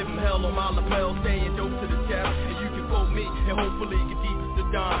 Give them hell on my lapel, staying dope to the chest. And you can quote me and hopefully get deep as the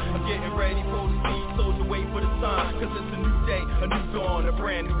dawn. I'm getting ready for the speed, soldier, wait for the sun. Cause it's a new day, a new dawn, a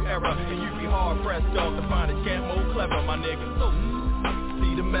brand new era. And you be hard pressed, dog, to find a champ more clever, my nigga. So,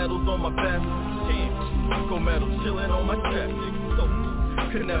 see the medals on my vest, champ. Go medals chilling on my chest, nigga. So,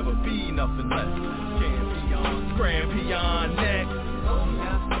 could never be nothing less. Champion, grand peon next.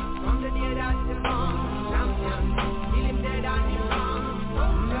 From the day that you born, champion, kill him dead and you wrong.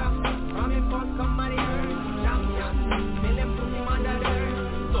 From him first come on the earth, champion, kill him put him under the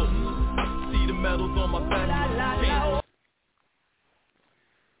earth. So, see the medals on my back.